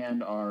the other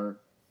hand, are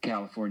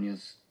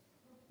California's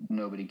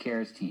nobody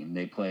cares team.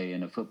 They play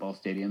in a football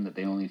stadium that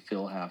they only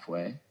fill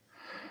halfway.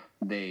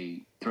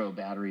 They throw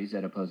batteries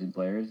at opposing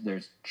players.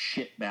 There's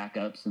shit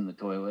backups in the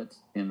toilets,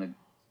 in the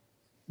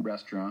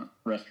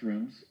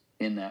restrooms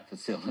in that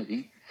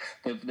facility.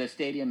 The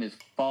stadium is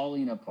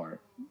falling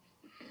apart.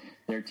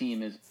 Their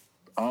team is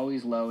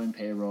always low in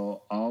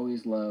payroll,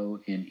 always low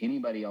in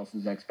anybody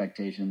else's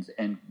expectations,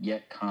 and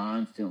yet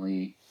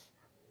constantly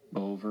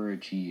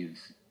overachieves.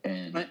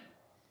 And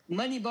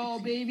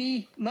Moneyball,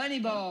 baby,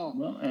 Moneyball.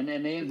 Well, and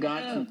they've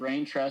got some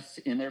brain trusts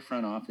in their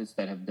front office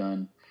that have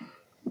done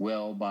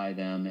well by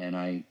them, and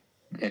I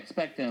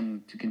expect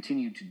them to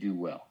continue to do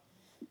well.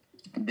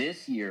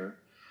 This year,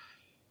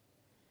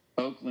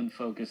 Oakland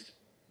focused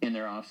in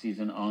their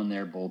offseason on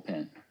their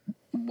bullpen,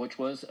 which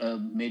was a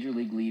major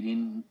league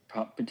leading,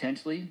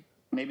 potentially,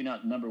 maybe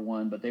not number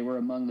one, but they were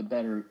among the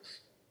better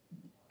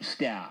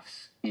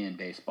staffs in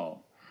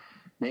baseball.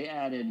 They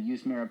added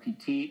Yusmeiro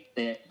Petit,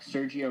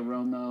 Sergio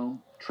Romo,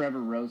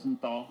 Trevor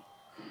Rosenthal,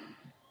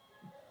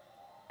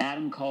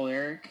 Adam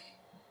Kolarek,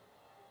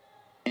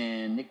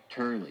 and Nick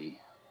Turley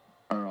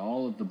are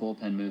all of the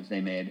bullpen moves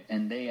they made,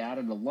 and they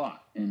added a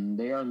lot, and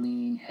they are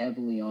leaning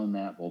heavily on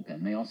that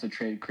bullpen. They also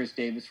traded Chris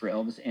Davis for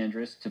Elvis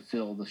Andrus to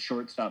fill the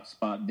shortstop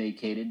spot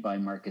vacated by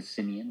Marcus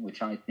Semien,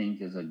 which I think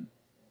is an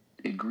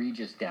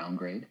egregious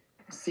downgrade.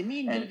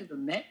 Semien went to the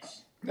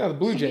Mets? No, the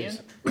Blue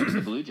Jays.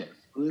 The Blue Jays.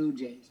 Blue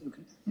Jays,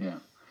 okay. Yeah.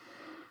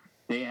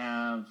 They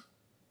have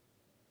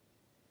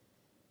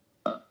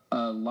a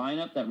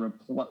lineup that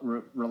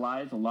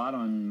relies a lot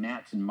on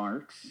Mats and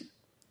Marks.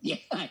 Yeah,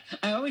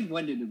 I always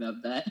wondered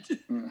about that.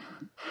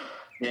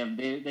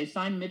 They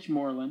signed Mitch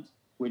Moreland,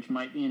 which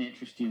might be an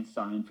interesting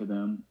sign for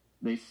them.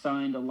 They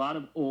signed a lot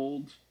of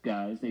old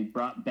guys. They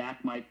brought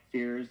back Mike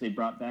Fears. They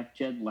brought back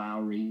Jed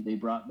Lowry. They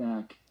brought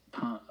back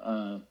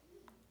Tommy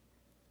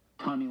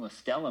La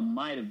Stella.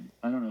 I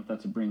don't know if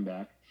that's a bring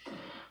back.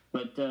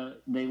 But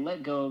they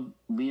let go of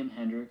Liam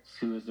Hendriks,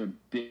 who is their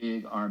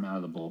big arm out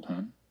of the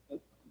bullpen.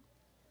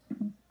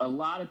 A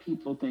lot of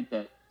people think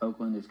that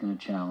Oakland is going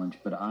to challenge,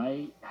 but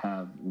I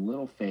have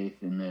little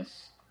faith in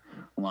this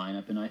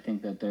lineup, and I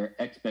think that their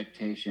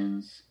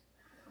expectations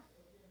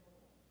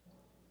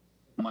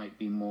might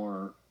be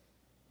more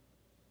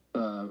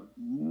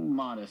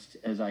modest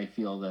as I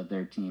feel that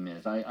their team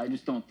is. I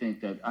just don't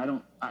think that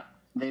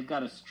they've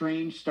got a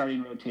strange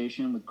starting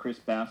rotation with Chris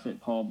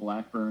Bassett, Paul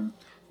Blackburn.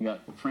 You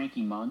got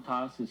Frankie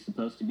Montas, who's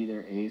supposed to be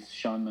their ace.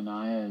 Sean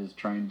Manaea is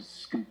trying to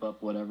scoop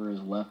up whatever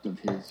is left of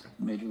his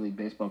Major League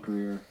Baseball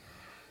career.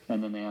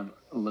 And then they have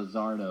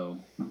Luzardo,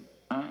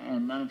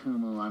 and none of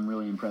whom I'm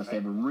really impressed. They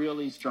have a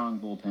really strong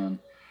bullpen.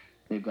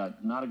 They've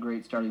got not a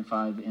great starting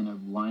five in a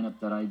lineup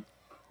that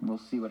we'll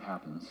see what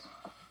happens.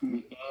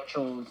 The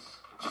Angels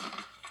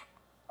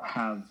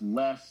have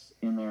less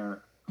in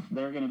their.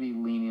 They're going to be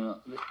leaning.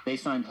 They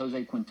signed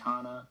Jose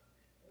Quintana.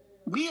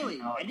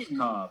 Really? I didn't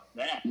know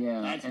that. Yeah,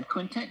 and I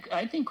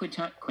think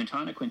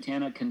Quintana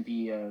can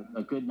be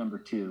a good number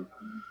two.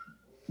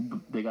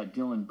 They got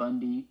Dylan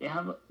Bundy. They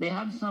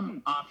have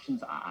some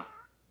options.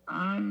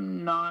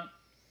 I'm not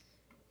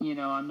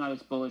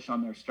as bullish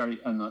on their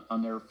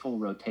on their full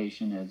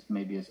rotation as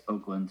maybe as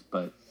Oakland's,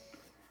 but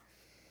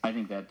I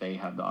think that they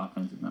have the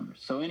offensive numbers.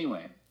 So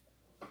anyway,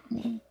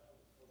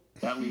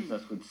 that leaves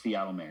us with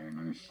Seattle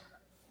Mariners,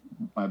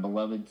 my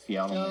beloved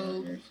Seattle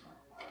Mariners.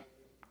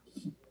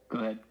 Go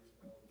ahead.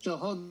 So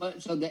hold on.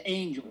 So the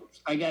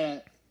Angels.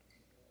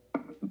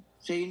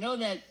 So you know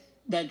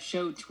that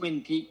show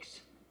Twin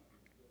Peaks?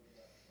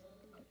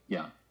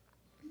 Yeah.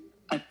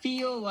 I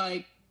feel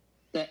like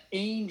the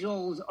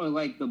Angels are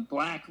like the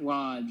Black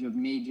Lodge of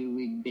Major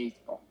League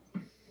Baseball.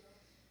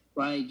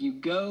 Like, you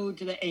go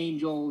to the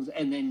Angels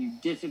and then you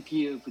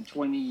disappear for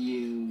 20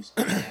 years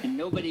and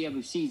nobody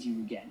ever sees you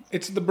again.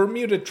 It's the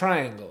Bermuda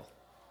Triangle.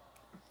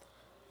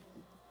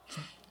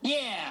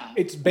 Yeah.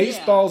 It's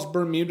baseball's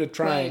Bermuda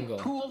Triangle.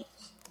 Like, Pujols,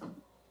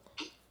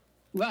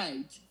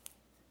 right.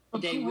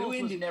 But They Pujols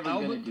ruined was never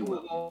gonna Albert do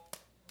well.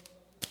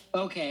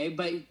 Pujols. Okay,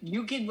 but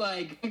you could,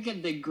 like, look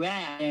at the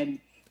graph and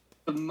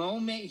the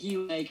moment he,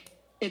 like,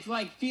 it's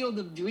like Field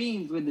of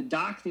Dreams where the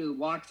doctor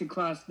walks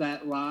across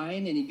that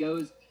line and he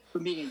goes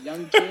from being a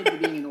young kid to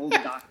being an old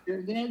doctor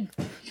again.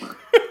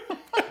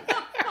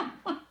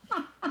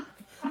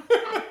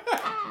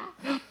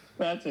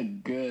 That's a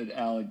good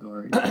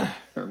allegory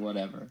or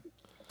whatever.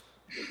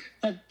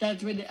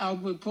 That's when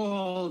Albert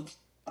Pujols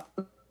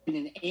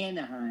in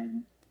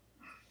Anaheim.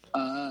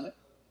 And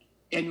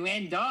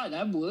Rendon,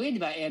 I'm worried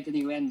about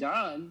Anthony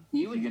Rendon.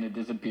 He Is was he going to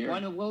disappear?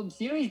 won a World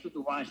Series with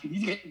the Washington.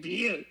 He's getting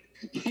beard.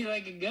 He's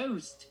like a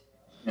ghost.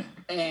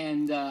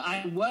 And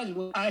I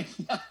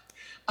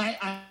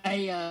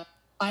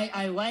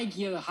like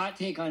your hot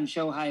take on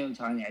Shohei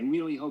Ohtani. I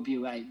really hope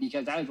you're right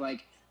because I was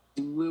like,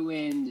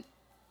 ruined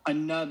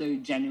another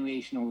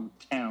generational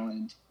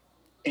talent.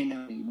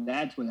 And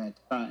that's what I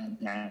thought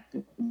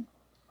happened.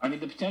 I mean,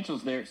 the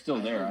potential's there,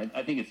 still there.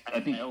 I think I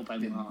hope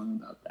I'm wrong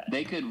about that.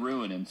 they could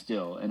ruin him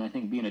still, and I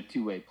think being a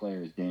two-way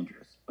player is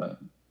dangerous. But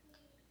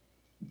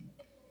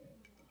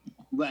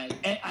Right.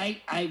 And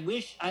I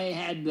wish I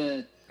had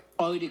the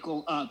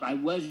article up. I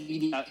was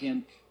reading about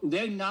him.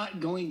 They're not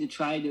going to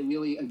try to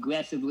really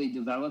aggressively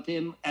develop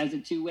him as a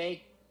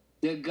two-way.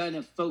 They're going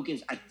to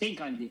focus, I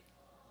think, on him.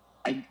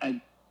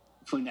 I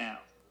for now.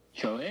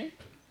 Shohei?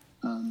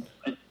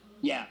 But,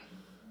 yeah.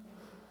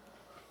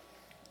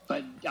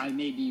 But I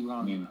may be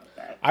wrong mean, about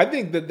that. I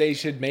think that they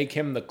should make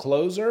him the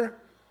closer,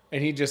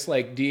 and he just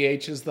like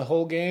DHs the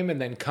whole game and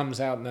then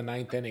comes out in the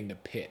ninth inning to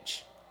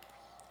pitch.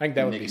 I think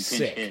that would they be can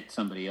sick. pinch hit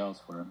somebody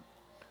else for him.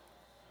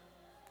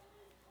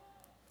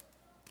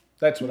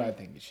 That's what I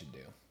think you should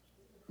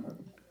do.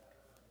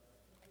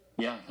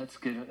 Yeah, that's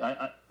good.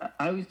 I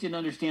always didn't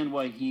understand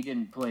why he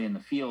didn't play in the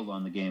field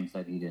on the games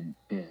that he didn't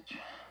pitch.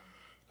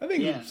 I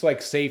think Yeah. it's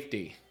like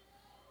safety.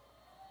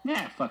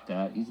 Yeah, fuck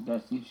that. He's the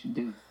best. You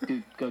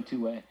should go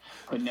two-way.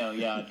 But no,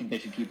 yeah, I think they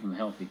should keep him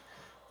healthy.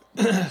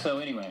 So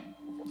anyway,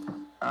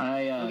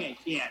 Okay,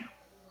 yeah.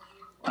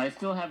 I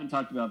still haven't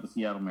talked about the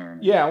Seattle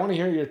Mariners. Yeah, I want to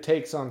hear your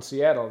takes on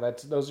Seattle.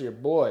 Those are your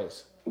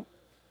boys.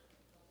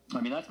 I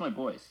mean, that's my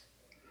boys.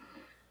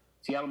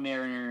 Seattle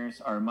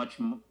Mariners are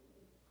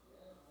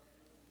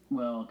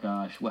well,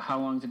 gosh. Well, how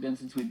long has it been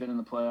since we've been in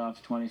the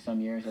playoffs? 20-some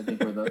years. I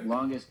think we're the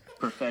longest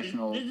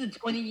professional. This is a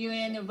 20-year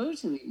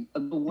anniversary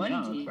of the one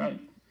Yeah, team. that's right.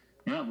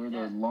 Yeah, we're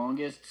the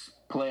longest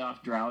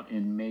playoff drought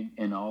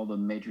in all the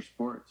major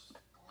sports.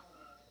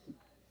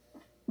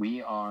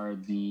 We are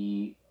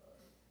the...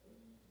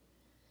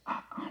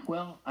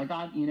 Well, I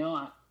got,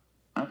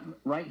 I'm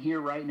right here,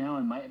 right now,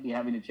 I might be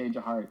having to change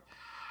a heart.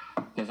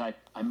 Because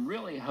I'm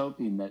really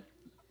hoping that...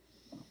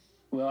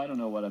 Well, I don't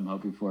know what I'm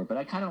hoping for, but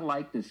I kind of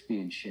like this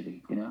being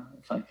shitty,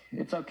 It's like,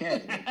 it's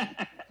okay.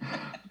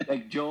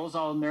 Like, Joel's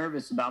all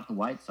nervous about the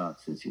White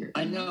Sox this year.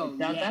 I know.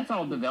 Like, yeah. That's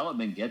all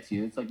development gets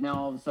you. It's like, now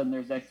all of a sudden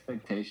there's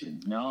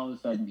expectations. Now all of a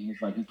sudden he's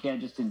like, he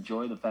can't just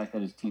enjoy the fact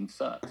that his team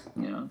sucks.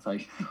 It's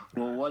like,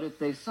 well, what if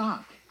they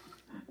suck?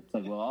 It's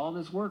like, well, all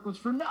this work was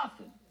for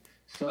nothing.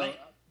 So, Right.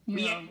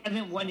 We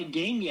haven't won a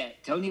game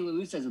yet. Tony La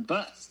Russa's a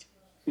bust.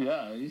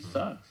 yeah, he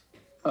sucks.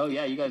 Oh,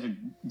 yeah, you guys are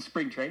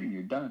spring training.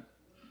 You're done.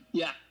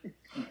 Yeah.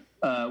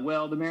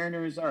 Well, the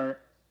Mariners are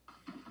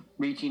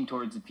reaching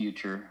towards the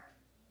future,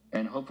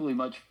 and hopefully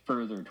much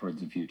further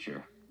towards the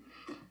future,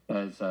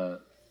 as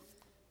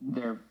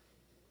their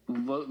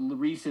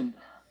recent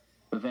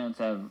events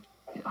have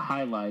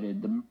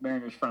highlighted. The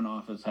Mariners front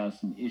office has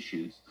some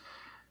issues,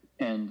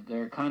 and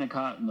they're kind of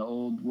caught in the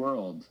old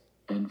world.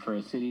 And for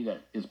a city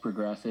that is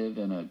progressive,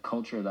 and a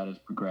culture that is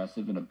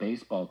progressive, and a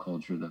baseball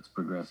culture that's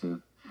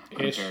progressive,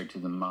 compared to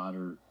the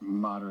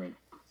moderate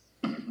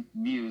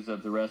views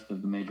of the rest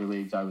of the major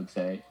leagues, I would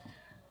say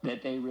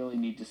that they really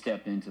need to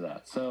step into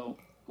that. So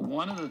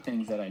one of the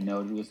things that I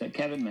noted was that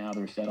Kevin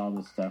Mather said all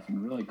this stuff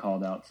and really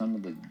called out some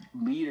of the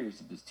leaders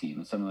of his team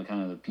and some of the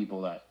kind of the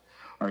people that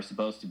are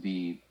supposed to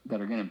be, that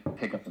are going to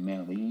pick up the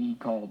mantle. He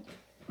called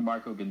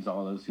Marco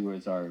Gonzalez, who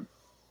is our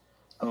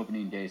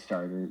opening day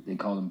starter, they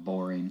called him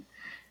boring.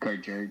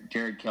 Jared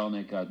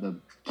Kelenic,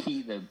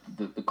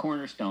 the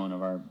cornerstone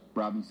of our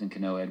Robinson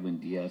Cano Edwin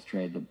Diaz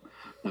trade,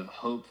 the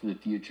hope for the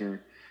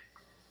future.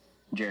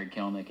 Jared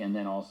Kelenic, and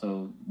then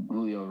also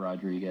Julio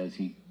Rodriguez.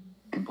 He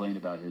complained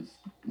about his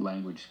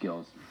language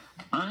skills.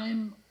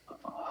 I'm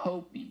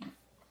hoping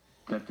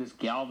that this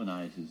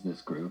galvanizes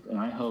this group, and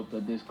I hope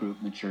that this group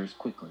matures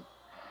quickly.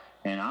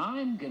 And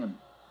I'm going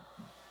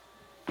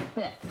to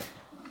bet.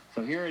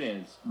 So here it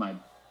is, my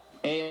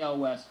AL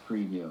West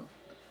preview.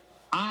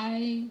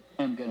 I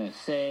am going to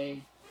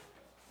say,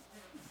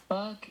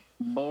 fuck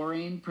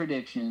boring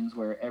predictions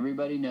where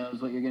everybody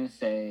knows what you're going to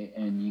say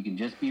and you can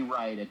just be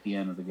right at the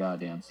end of the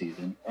goddamn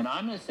season. And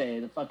I'm going to say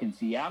the fucking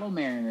Seattle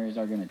Mariners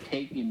are going to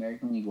take the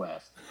American League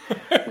West.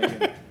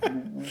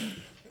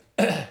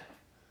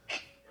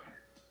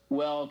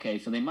 Well, okay,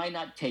 so they might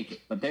not take it,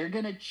 but they're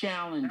going to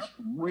challenge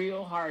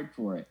real hard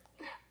for it.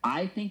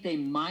 I think they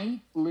might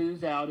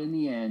lose out in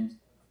the end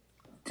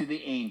to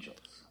the Angels.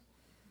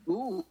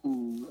 Ooh,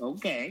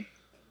 okay.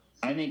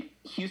 I think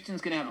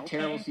Houston's going to have a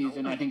terrible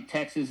season. I think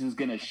Texas is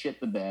going to shit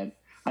the bed.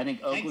 I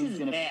think Texas Oakland's is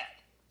going to... bad.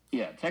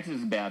 Yeah, Texas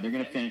is bad. They're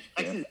going to finish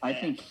Texas fifth. is I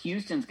bad. think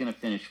Houston's going to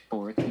finish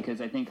fourth because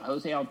I think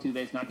Jose Altuve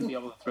is not going to be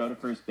able to throw to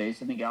first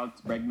base. I think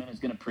Alex Bregman is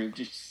going to prove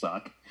to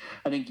suck.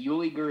 I think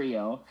Yuli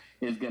Gurriel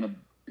is going to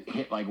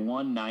hit like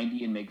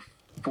 190 and make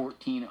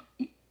 14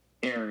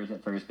 errors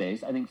at first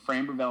base. I think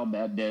Framber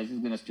Valdez is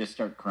going to just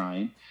start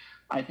crying.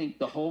 I think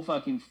the whole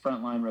fucking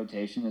frontline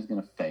rotation is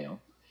going to fail.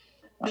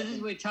 This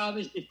is where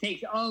Thomas just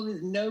takes all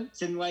his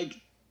notes and like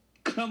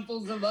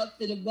crumples them up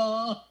to the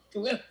ball.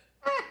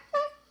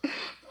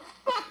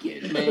 Fuck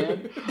it,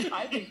 man.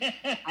 I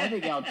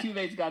think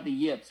Altuve's got the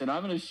yips, and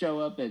I'm going to show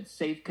up at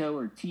Safeco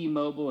or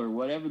T-Mobile or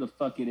whatever the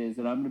fuck it is,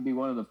 and I'm going to be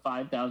one of the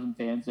 5,000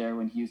 fans there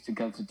when Houston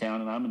comes to town,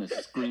 and I'm going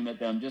to scream at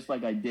them just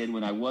like I did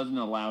when I wasn't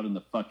allowed in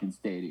the fucking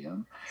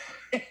stadium.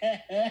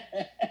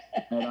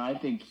 And I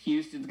think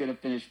Houston's going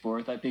to finish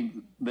fourth. I think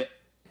that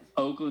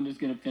Oakland is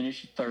going to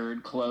finish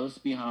third, close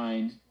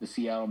behind the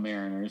Seattle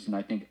Mariners, and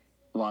I think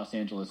Los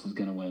Angeles is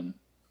going to win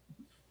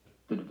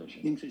the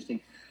division.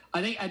 Interesting.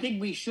 I think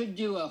we should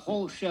do a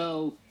whole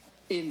show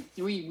in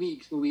 3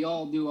 weeks where we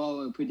all do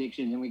all our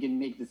predictions and we can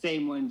make the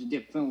same ones,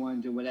 different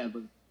ones, or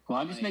whatever. Well,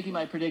 I'm just making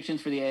my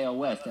predictions for the AL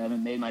West. I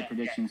haven't made my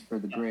predictions for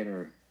the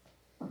greater.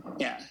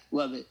 Yeah,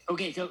 love it.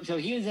 Okay, so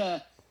here's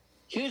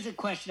a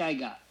question I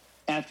got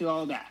after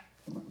all that.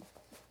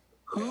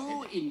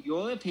 Who, in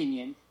your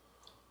opinion,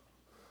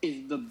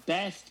 is the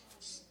best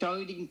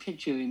starting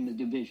pitcher in the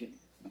division?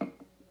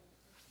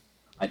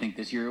 I think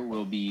this year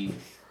will be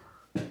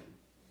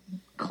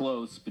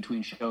close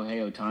between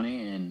Shohei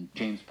Ohtani and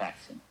James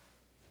Paxton.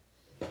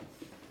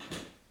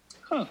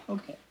 Oh,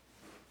 okay.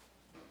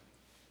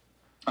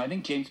 I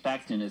think James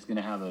Paxton is going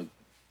to have a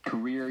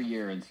career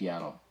year in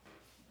Seattle.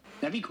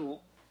 That'd be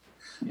cool.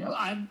 Yeah. Well,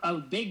 I'm a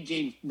big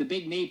the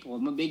Big Maple.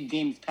 I'm a big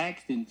James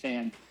Paxton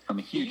fan. I'm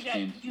a huge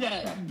James You got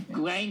Paxton fan.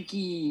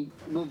 Glanky.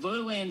 Well,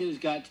 Verlander's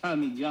got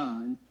Tommy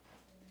John,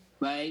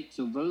 right?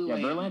 So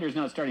Verlander. Yeah, Verlander's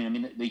not starting. I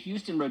mean, the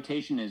Houston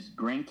rotation is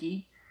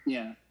Greinke,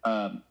 Yeah.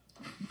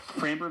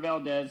 Framber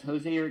Valdez,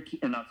 Jose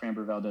Urquidy, or not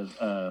Framber Valdez.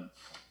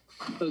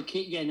 Okay.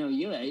 Yeah. No,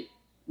 you're right.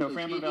 No, Urquidy.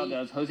 Framber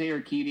Valdez, Jose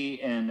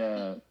Urquidy, and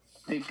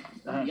I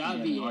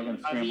got to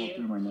scramble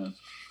through my notes.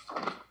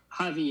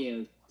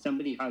 Javier.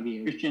 Somebody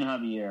Javier. Christian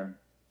Javier.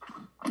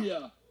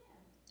 Yeah.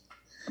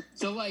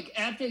 So, like,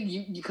 after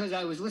you, because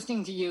I was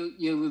listening to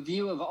your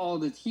review of all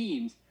the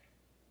teams,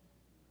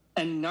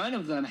 and none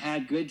of them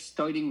had good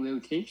starting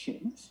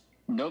rotations.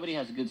 Nobody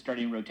has a good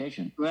starting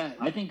rotation. Right.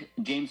 I think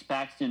James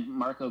Paxton,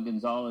 Marco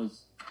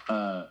Gonzalez,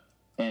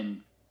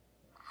 and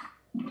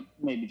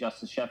maybe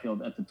Justice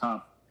Sheffield at the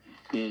top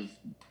is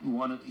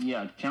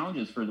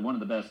challenges for one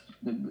of the best.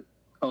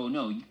 Oh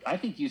no, I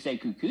think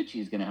Yusei Kikuchi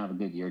is going to have a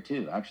good year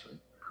too. Actually,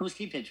 Who's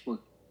he pitched for?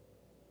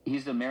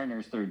 he's the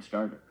Mariners' third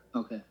starter.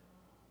 Okay.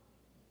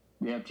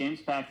 We have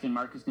James Paxton,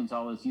 Marcus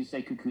Gonzalez,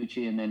 Yusei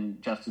Kikuchi, and then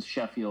Justice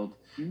Sheffield.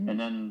 Mm-hmm. And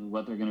then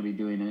what they're going to be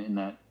doing in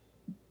that,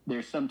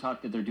 there's some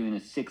talk that they're doing a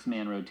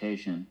 6-man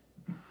rotation.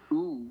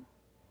 Ooh.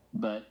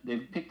 But they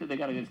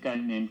got this guy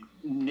named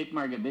Nick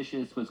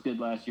Margevicius was good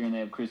last year, and they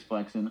have Chris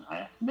Flexen.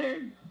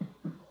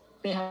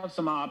 They have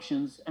some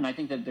options, and I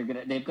think that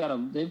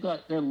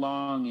they're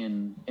long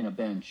in a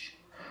bench.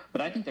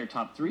 But I think their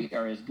top 3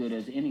 are as good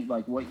as any.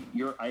 Like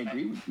I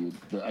agree with you.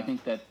 I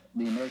think that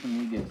the American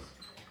League is.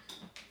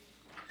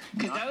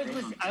 Because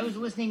I was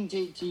listening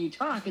to you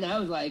talk, and I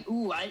was like,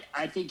 ooh,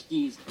 I think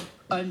he's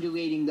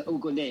underrating the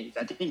Oakland A's.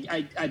 I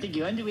think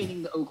you're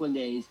underrating the Oakland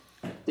A's.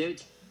 They're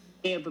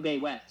Tampa Bay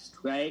West,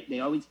 right?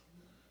 They always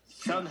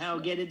somehow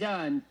get it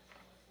done.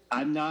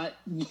 I'm not,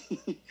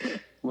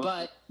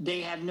 but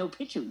they have no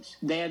pitchers.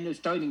 They have no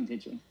starting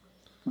pitching.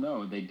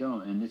 No, they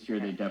don't. And this year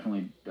they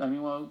definitely. I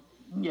mean, well,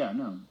 yeah,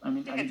 no. I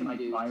mean, I think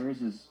Mike Myers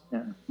is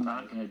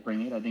not going to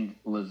bring it. I think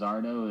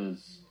Luzardo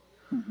is.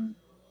 Mm-hmm.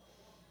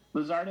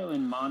 Luzardo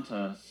and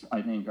Montas,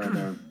 I think, are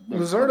their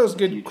Luzardo's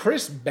good.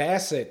 Chris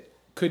Bassett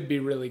could be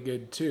really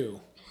good too.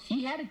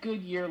 He had a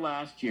good year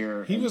last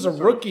year. He was a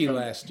rookie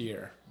last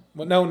year.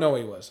 Well, no,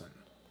 he wasn't.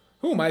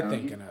 Who am I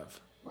thinking of?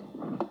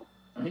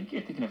 I think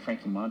you're thinking of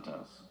Frankie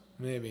Montas.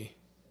 Maybe.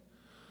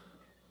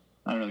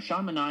 I don't know.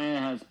 Sean Manaea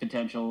has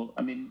potential.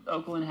 I mean,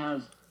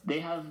 Oakland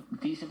they have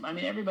decent. I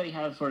mean, everybody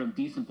has sort of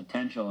decent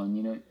potential, and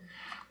you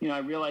know, I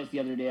realized the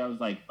other day I was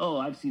like, oh,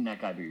 I've seen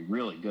that guy be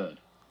really good.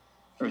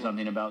 Or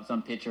something about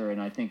some pitcher,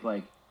 and I think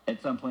like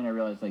at some point I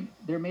realized like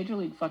they're Major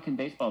League fucking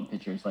baseball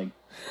pitchers. Like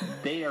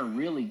they are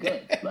really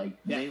good.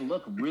 Like they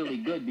look really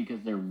good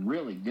because they're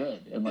really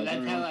good. And like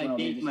that's how I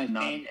pick my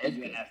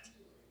fantasy draft.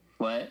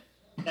 What?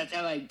 That's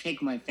how I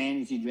pick my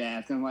fantasy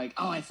draft. I'm like,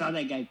 oh, I saw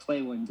that guy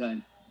play one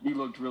time. He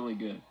looked really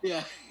good.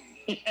 Yeah.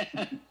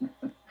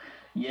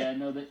 Yeah.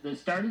 No, the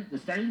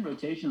starting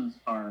rotations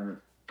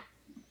are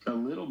a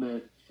little.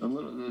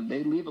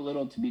 They leave a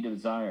little to be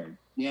desired.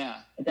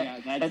 Yeah.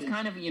 That's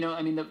kind of,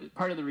 I mean,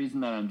 part of the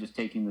reason that I'm just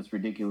taking this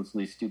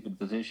ridiculously stupid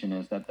position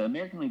is that the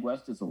American League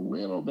West is a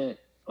little bit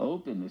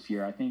open this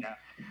year. I think,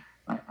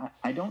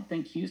 I don't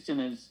think Houston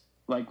is,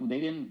 like, they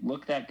didn't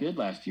look that good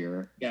last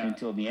year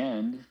until the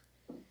end.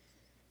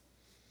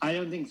 I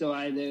don't think so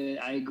either.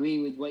 I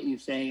agree with what you're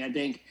saying. I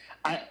think,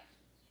 I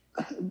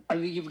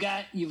mean, you've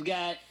got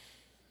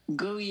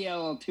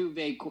Gurriel,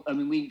 Altuve. I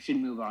mean, we should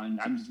move on.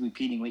 I'm just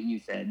repeating what you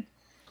said.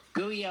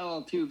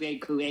 Gurriel,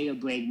 Altuve, Correa,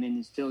 Bregman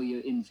is still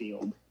your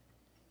infield,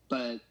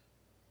 but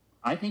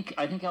I think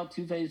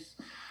Altuve's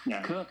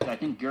cooked. I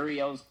think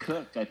Gurriel's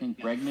cooked. I think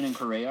Bregman and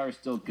Correa are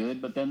still good,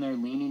 but then they're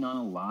leaning on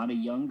a lot of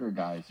younger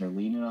guys. They're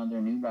leaning on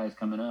their new guys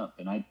coming up,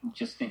 and I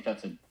just think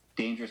that's a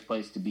dangerous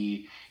place to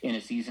be in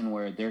a season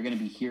where they're going to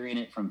be hearing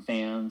it from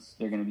fans.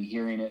 They're going to be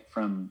hearing it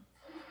from,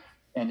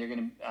 and they're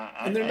going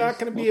to, and they're not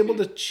going to be able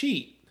to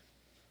cheat.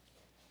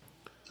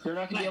 They're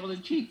not going to be able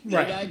to cheat.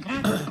 Right.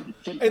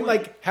 And,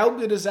 like, how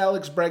good is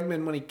Alex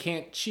Bregman when he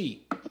can't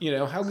cheat?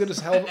 How good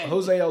is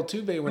Jose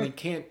Altuve when he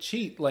can't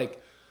cheat?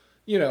 Like,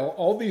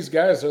 all these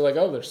guys are like,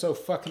 oh, they're so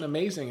fucking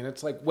amazing. And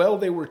it's like, well,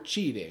 they were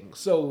cheating.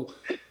 So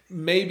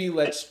maybe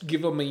let's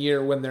give them a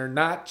year when they're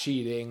not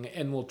cheating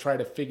and we'll try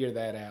to figure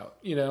that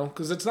out,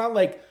 Because it's not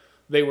like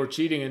they were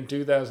cheating in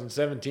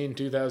 2017,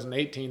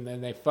 2018, then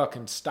they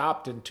fucking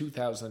stopped in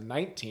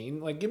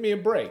 2019. Like, give me a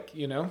break,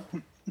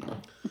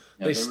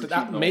 They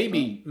stopped,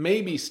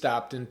 maybe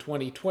stopped in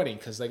 2020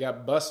 because they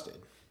got busted.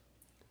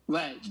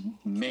 Right.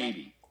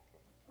 Maybe.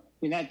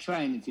 You're not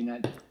trying if you're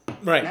not.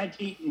 Right. Not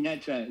cheating, you're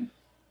not trying.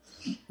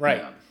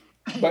 Right.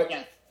 Yeah.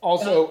 But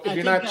also, if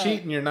you're not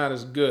cheating, you're not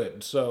as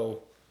good.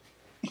 So.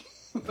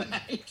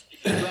 Right.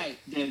 Right.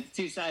 There's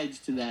two sides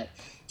to that.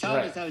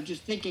 Thomas, I was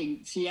just thinking,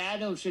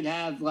 Seattle should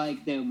have,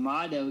 like, their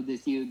motto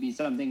this year would be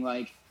something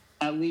like,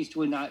 at least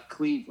we're not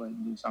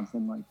Cleveland, or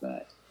something like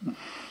that.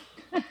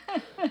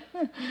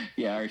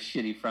 Yeah, our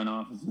shitty front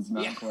office is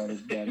not quite as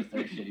bad as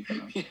their shitty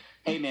front office.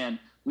 Hey, man,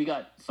 we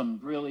got some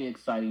really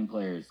exciting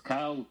players.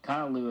 Kyle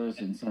Lewis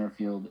in center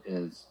field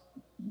is,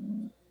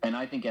 and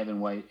I think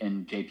Evan White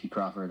and J.P.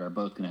 Crawford are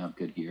both going to have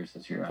good years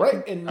this year.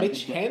 Right, and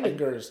Mitch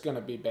Haniger is going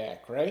to be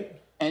back, right?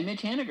 And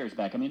Mitch Haniger's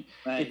back. I mean,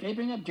 if they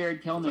bring up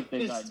Jared Kelenic,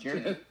 they've got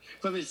Jared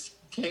from his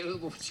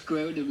terrible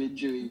scrotum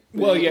injury.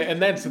 Well, yeah,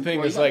 and that's the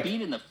thing is, like,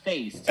 beat in the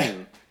face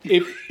too. He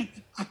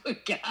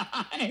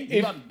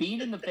got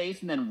beat in the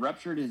face and then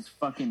ruptured his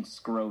fucking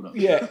scrotum.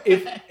 Yeah,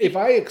 if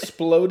I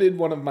exploded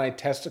one of my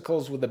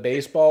testicles with a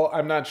baseball,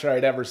 I'm not sure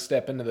I'd ever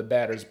step into the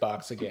batter's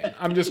box again.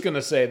 I'm just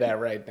gonna say that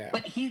right now.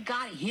 But he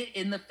got hit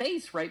in the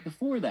face right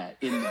before that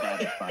in the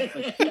batter's box.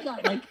 Like, he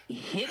got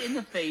hit in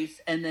the face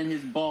and then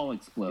his ball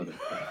exploded.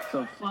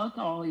 So fuck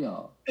all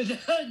y'all.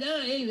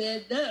 No, hey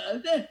man,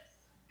 no.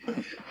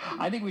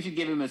 I think we should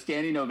give him a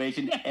standing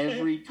ovation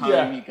every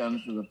time he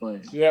comes to the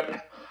plate.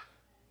 Yep.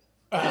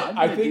 I'm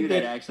going to do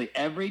that actually.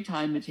 Every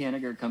time Mitch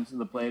Haniger comes to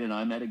the plate and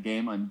I'm at a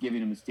game, I'm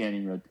giving him a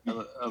standing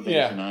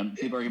ovation. Yeah.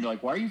 People are going to be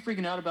like, why are you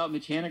freaking out about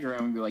Mitch Haniger? I'm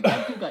going to be like,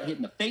 that dude got hit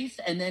in the face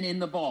and then in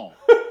the ball.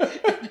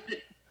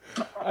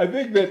 I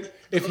think that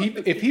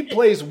if he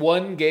plays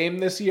one game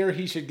this year,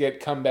 he should get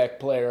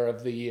comeback player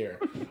of the year.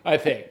 I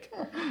think.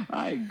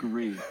 I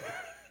agree.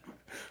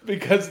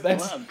 Because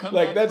that's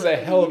a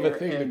hell of a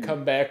thing to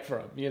come back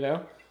from,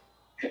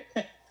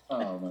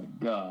 Oh my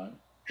God.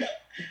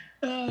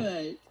 All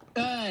right.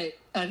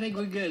 I think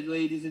we're good,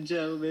 ladies and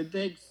gentlemen.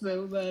 Thanks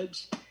so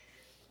much.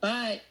 All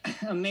right.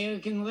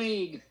 American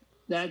League.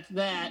 That's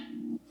that.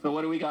 So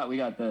what do we got? We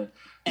got the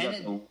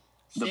Blue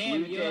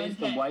Jays,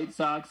 the White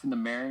Sox, and the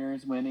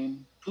Mariners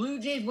winning. Blue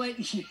Jays,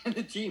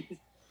 the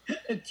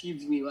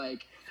teams we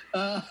like.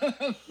 No,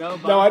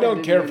 I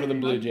don't care for the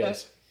Blue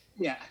Jays.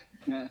 Yeah.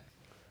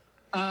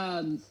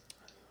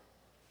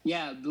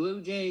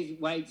 Blue Jays,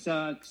 White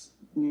Sox,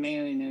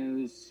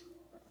 Mariners.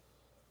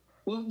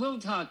 We'll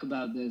talk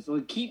about this.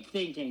 We'll keep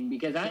thinking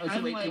because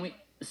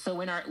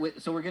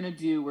we're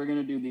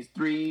gonna do these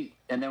three,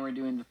 and then we're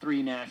doing the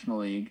three National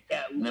League,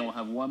 and then we'll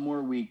have one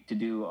more week to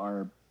do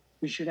our.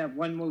 We should have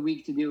one more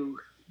week to do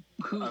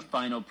our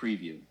final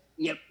preview.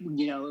 Yep,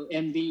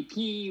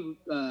 MVP,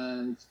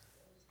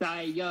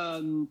 Cy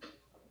Young,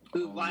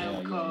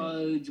 wild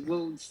cards,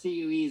 World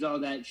Series, all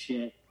that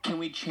shit. Can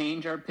we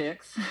change our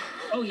picks?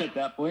 Oh yeah, at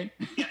that point.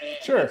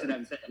 Sure. That's what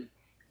I'm saying.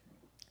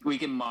 We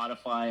can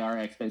modify our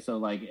expectations. So,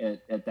 like,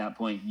 at that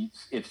point,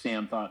 if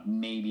Sam thought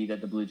maybe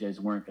that the Blue Jays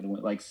weren't going to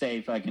win, like, say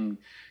if Kevin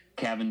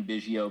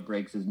Biggio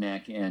breaks his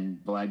neck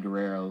and Vlad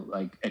Guerrero,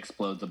 like,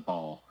 explodes a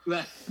ball,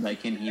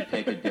 like, can he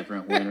pick a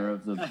different winner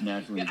of the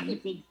National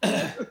League?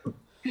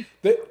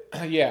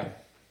 Yeah.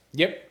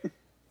 Yep.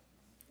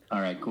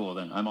 All right, cool,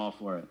 then. I'm all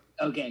for it.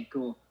 Okay,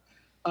 cool.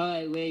 All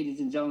right,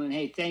 ladies and gentlemen.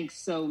 Hey, thanks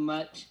so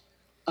much.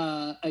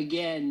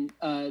 Again,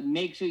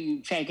 make sure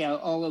you check out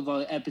all of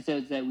our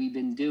episodes that we've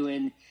been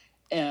doing.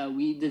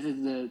 This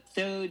is the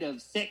third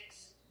of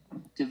 6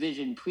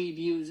 division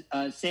previews.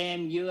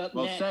 Sam, you're up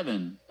next.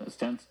 7,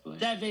 ostensibly.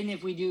 7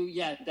 if we do,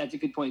 that's a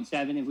good point.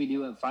 7 if we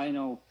do a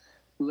final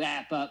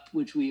wrap up,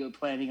 which we are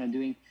planning on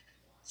doing.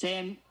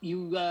 Sam,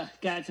 you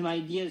got some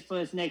ideas for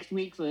us next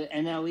week for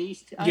NL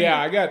East? Yeah,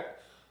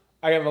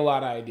 I have a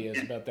lot of ideas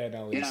about the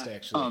NL East,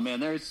 actually. Oh man,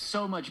 there's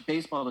so much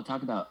baseball to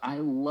talk about. I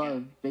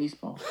love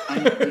baseball.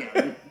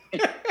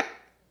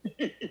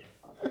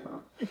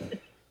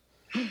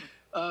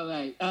 All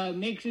right.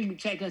 Make sure you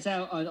check us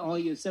out on all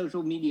your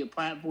social media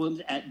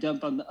platforms at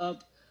Dump on the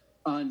Up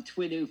on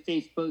Twitter,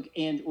 Facebook,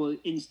 and or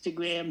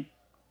Instagram.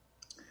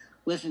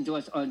 Listen to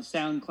us on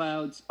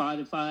SoundCloud,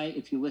 Spotify.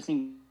 If you're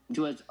listening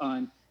to us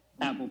on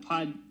Apple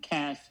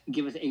Podcasts,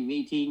 give us a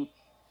rating,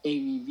 a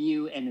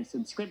review, and a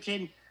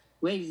subscription.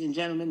 Ladies and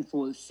gentlemen,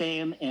 for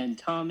Sam and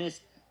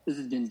Thomas, this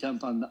has been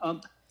Dump on the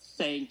Up.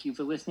 Thank you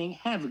for listening.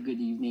 Have a good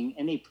evening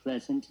and a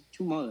pleasant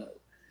tomorrow.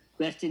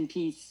 Rest in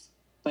peace,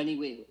 Bunny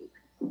Wailer.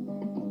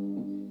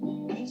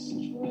 This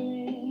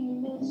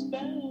train is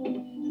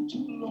bound to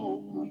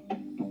glory.